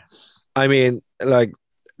 Yeah, I mean, like,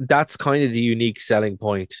 that's kind of the unique selling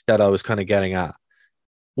point that I was kind of getting at,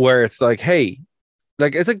 where it's like, hey,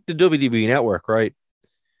 like, it's like the WWE network, right?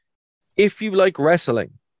 If you like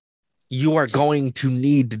wrestling, you are going to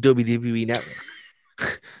need the WWE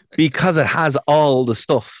network because it has all the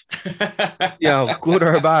stuff, you know, good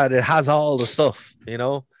or bad, it has all the stuff, you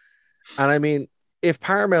know? And I mean, if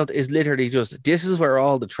Paramount is literally just, this is where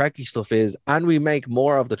all the Trekkie stuff is, and we make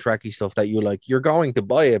more of the Trekkie stuff that you like, you're going to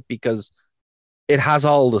buy it because it has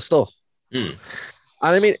all the stuff. Mm.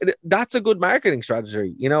 And I mean, that's a good marketing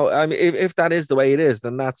strategy. You know, I mean, if that is the way it is,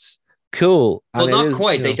 then that's cool. Well, and not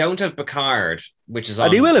quite. You know, they don't have Picard, which is on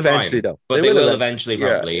they will Prime, eventually, though. But they will eventually,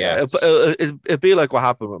 probably, yeah. It'd be like what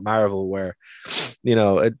happened with Marvel, where, you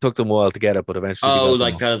know, it took them a while to get it, but eventually. Oh,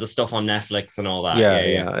 like the stuff on Netflix and all that.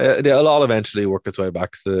 Yeah. It'll all eventually work its way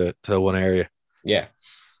back to one area. Yeah.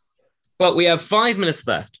 But we have 5 minutes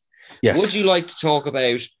left. Yes. Would you like to talk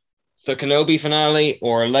about the Kenobi finale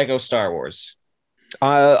or Lego Star Wars?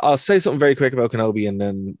 I'll say something very quick about Kenobi, and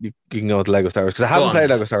then you can go to Lego Star Wars, because I haven't played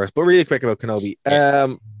Lego Star Wars, but really quick about Kenobi. Yeah.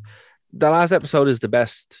 The last episode is the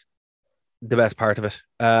best part of it.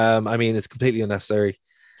 I mean, it's completely unnecessary.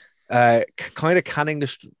 Kind of canon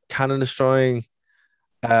destroying.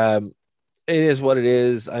 It is what it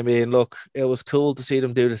is. I mean, look, it was cool to see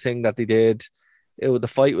them do the thing that they did. The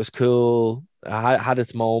fight was cool. It had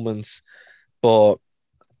its moments, but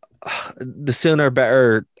the sooner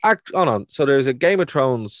better. Hold on. So there's a Game of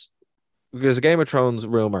Thrones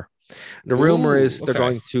rumor. The rumor is they're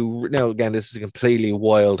going to, now again, this is completely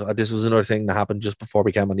wild. This was another thing that happened just before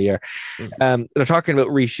we came on the air. They're talking about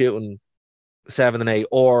reshooting 7 and 8,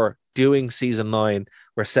 or doing season 9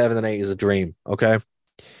 where 7 and 8 is a dream. Okay.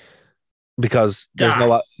 Because there's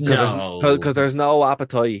there's no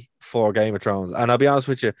appetite for Game of Thrones. And I'll be honest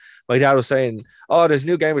with you, my dad was saying, "Oh, there's a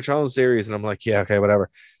new Game of Thrones series," and I'm like, "Yeah, okay, whatever."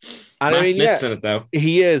 And Matt Smith's in it, though.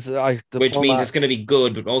 He is. Which means it's going to be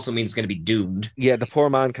good, but also means it's going to be doomed. Yeah, the poor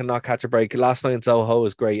man cannot catch a break. Last Night in Soho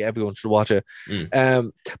is great. Everyone should watch it.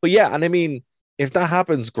 But yeah, and I mean, if that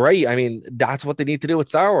happens, great. I mean, that's what they need to do with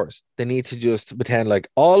Star Wars. They need to just pretend like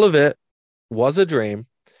all of it was a dream,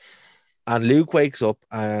 and Luke wakes up,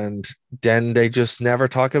 and then they just never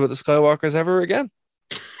talk about the Skywalkers ever again.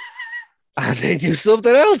 And they do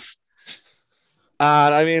something else.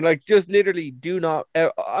 And I mean, like, just literally do not.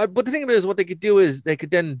 But the thing is, what they could do is they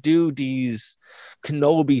could then do these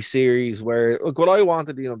Kenobi series where, look, what I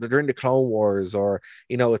wanted, you know, they're during the Clone Wars, or,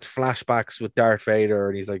 you know, it's flashbacks with Darth Vader,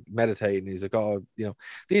 and he's like meditating. He's like, oh, you know,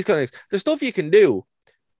 these kind of things. There's stuff you can do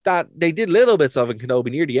that they did little bits of in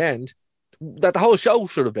Kenobi near the end that the whole show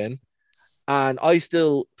should have been. And I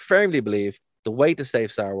still firmly believe the way to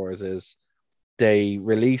save Star Wars is they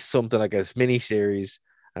release something like a mini series,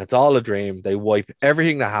 and it's all a dream. They wipe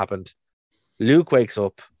everything that happened. Luke wakes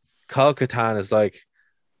up. Kyle Katarn is like,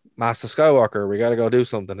 Master Skywalker, we got to go do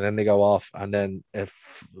something. And then they go off, and then,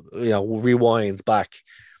 if you know, rewinds back,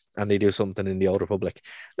 and they do something in the Old Republic.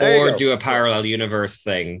 Or do a parallel universe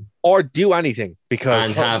thing. Or do anything, because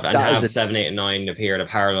and have 7, 8, and 9 appear in a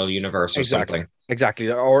parallel universe or something.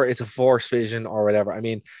 Exactly. Or it's a Force vision or whatever. I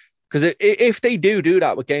mean, because if they do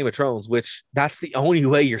that with Game of Thrones, which that's the only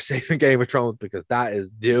way you're saving Game of Thrones, because that is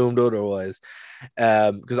doomed otherwise.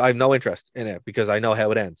 Because I have no interest in it, because I know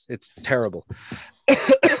how it ends. It's terrible.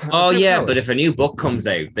 Oh yeah, but if a new book comes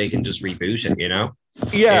out, they can just reboot it, you know?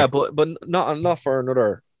 Yeah, but not for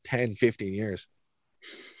another 10, 15 years.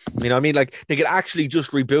 You know what I mean? Like, they could actually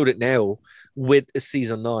just reboot it now with a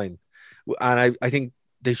season 9. And I think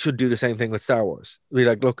they should do the same thing with Star Wars. Be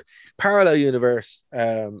like, look, parallel universe,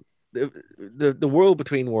 the world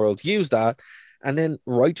between worlds, use that, and then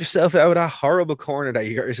write yourself out of that horrible corner that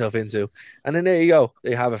you got yourself into. And then there you go.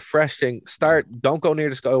 They have a fresh thing. Don't go near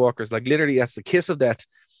the Skywalkers. Like, literally, that's the kiss of death.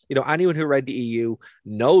 You know, anyone who read the EU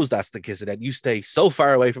knows that's the kiss of death. You stay so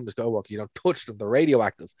far away from the Skywalker. You don't touch them. They're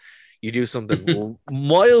radioactive. You do something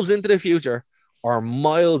miles into the future or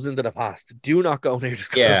miles into the past. Do not go near the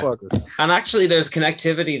Skywalkers. Yeah. And actually, there's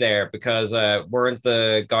connectivity there, because weren't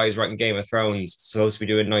the guys writing Game of Thrones supposed to be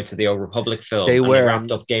doing Knights of the Old Republic film? They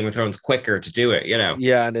wrapped up Game of Thrones quicker to do it, you know?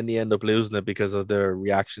 Yeah, and then they end up losing it because of their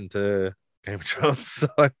reaction to Game of Thrones. So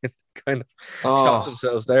I mean, kind of shot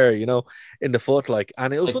themselves there, you know, in the foot. Like,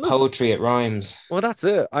 and it was like poetry, it rhymes. Well, that's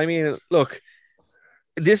it. I mean, look,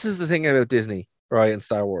 this is the thing about Disney. right, in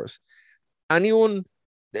Star Wars.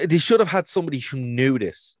 They should have had somebody who knew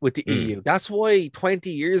this with the EU. That's why 20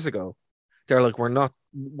 years ago, they're like, we're not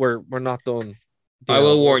done. I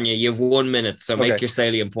will warn you, you have 1 minute, so make your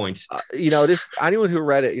salient points. Anyone who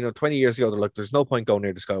read it, 20 years ago, they're like, there's no point going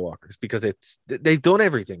near the Skywalkers because they've done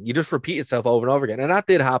everything. You just repeat itself over and over again. And that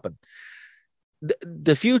did happen.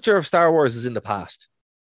 The future of Star Wars is in the past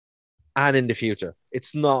and in the future.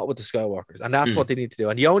 It's not with the Skywalkers. And that's what they need to do.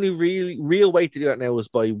 And the only real way to do that now is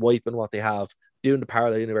by wiping what they have, doing the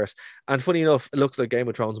parallel universe. And funny enough, it looks like Game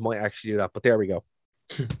of Thrones might actually do that, but there we go.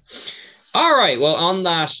 All right. Well, on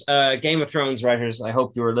that, Game of Thrones writers, I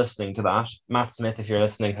hope you were listening to that. Matt Smith, if you're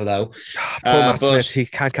listening, hello. Poor Matt Smith, he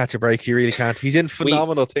can't catch a break. He really can't. He's in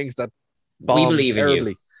phenomenal things that we believe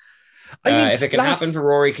terribly. In you. If it can happen for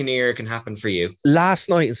Rory Kinnear, it can happen for you. Last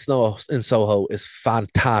night in Soho is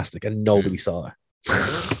fantastic, and nobody saw it.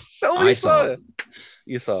 Nobody saw it.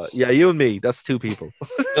 You saw it. Yeah, you and me. That's two people.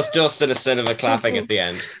 just in a cinema clapping at the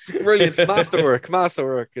end. Brilliant. Masterwork.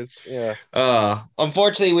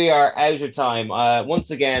 Unfortunately, we are out of time.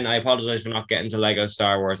 Once again, I apologize for not getting to Lego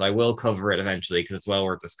Star Wars. I will cover it eventually because it's well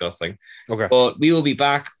worth discussing. Okay. But we will be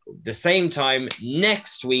back the same time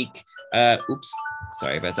next week. Oops.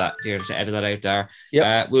 Sorry about that. You have to edit that out there.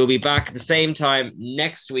 Yep. We'll be back at the same time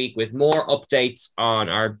next week with more updates on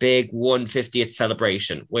our big 150th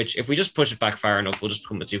celebration, which if we just push it back far enough, we'll just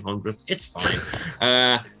become a 200th. It's fine.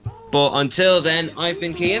 But until then, I've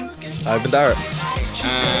been Cian. I've been Darragh.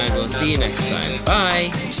 And we'll see you next time. Bye.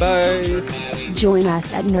 Bye. Join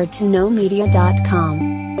us at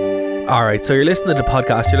nerdtoknowmedia.com. All right, so you're listening to the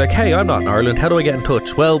podcast. You're like, hey, I'm not in Ireland. How do I get in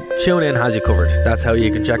touch? Well, TuneIn has you covered. That's how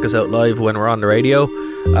you can check us out live when we're on the radio.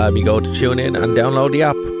 You go to TuneIn and download the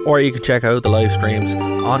app, or you can check out the live streams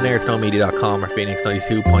on nerdtoknowmedia.com or Phoenix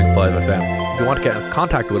 92.5 FM. If you want to get in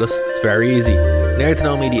contact with us, it's very easy. Nerd to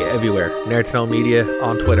Know Media everywhere. Nerd to Know Media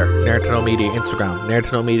on Twitter. Nerd to Know Media Instagram. Nerd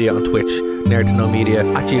to Know Media on Twitch. Nerd to Know Media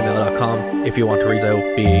at gmail.com if you want to reach out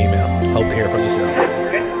via email. Hope to hear from you soon.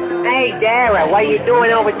 Hey, Darragh, what are you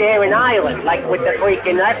doing over there in Ireland? Like with the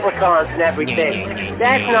freaking leprechauns and everything.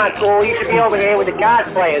 That's not cool. You should be over here with the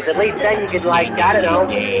cosplayers. At least then you could, like, I don't know,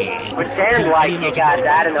 pretend like you got,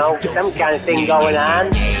 I don't know, some kind of thing going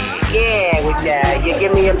on. Yeah, you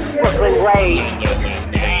give me a Brooklyn wave.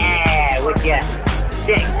 Yeah, with your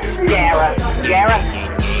dick, Darragh.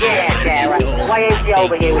 Yeah, Darragh. Why ain't you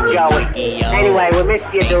over here with Joey? Anyway, we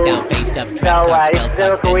missed you, dude. So, this is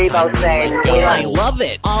Zero Karibo saying, I love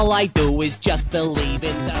it. All I do is just believe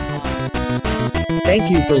in the... Thank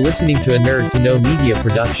you for listening to a Nerd to Know Media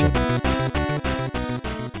production.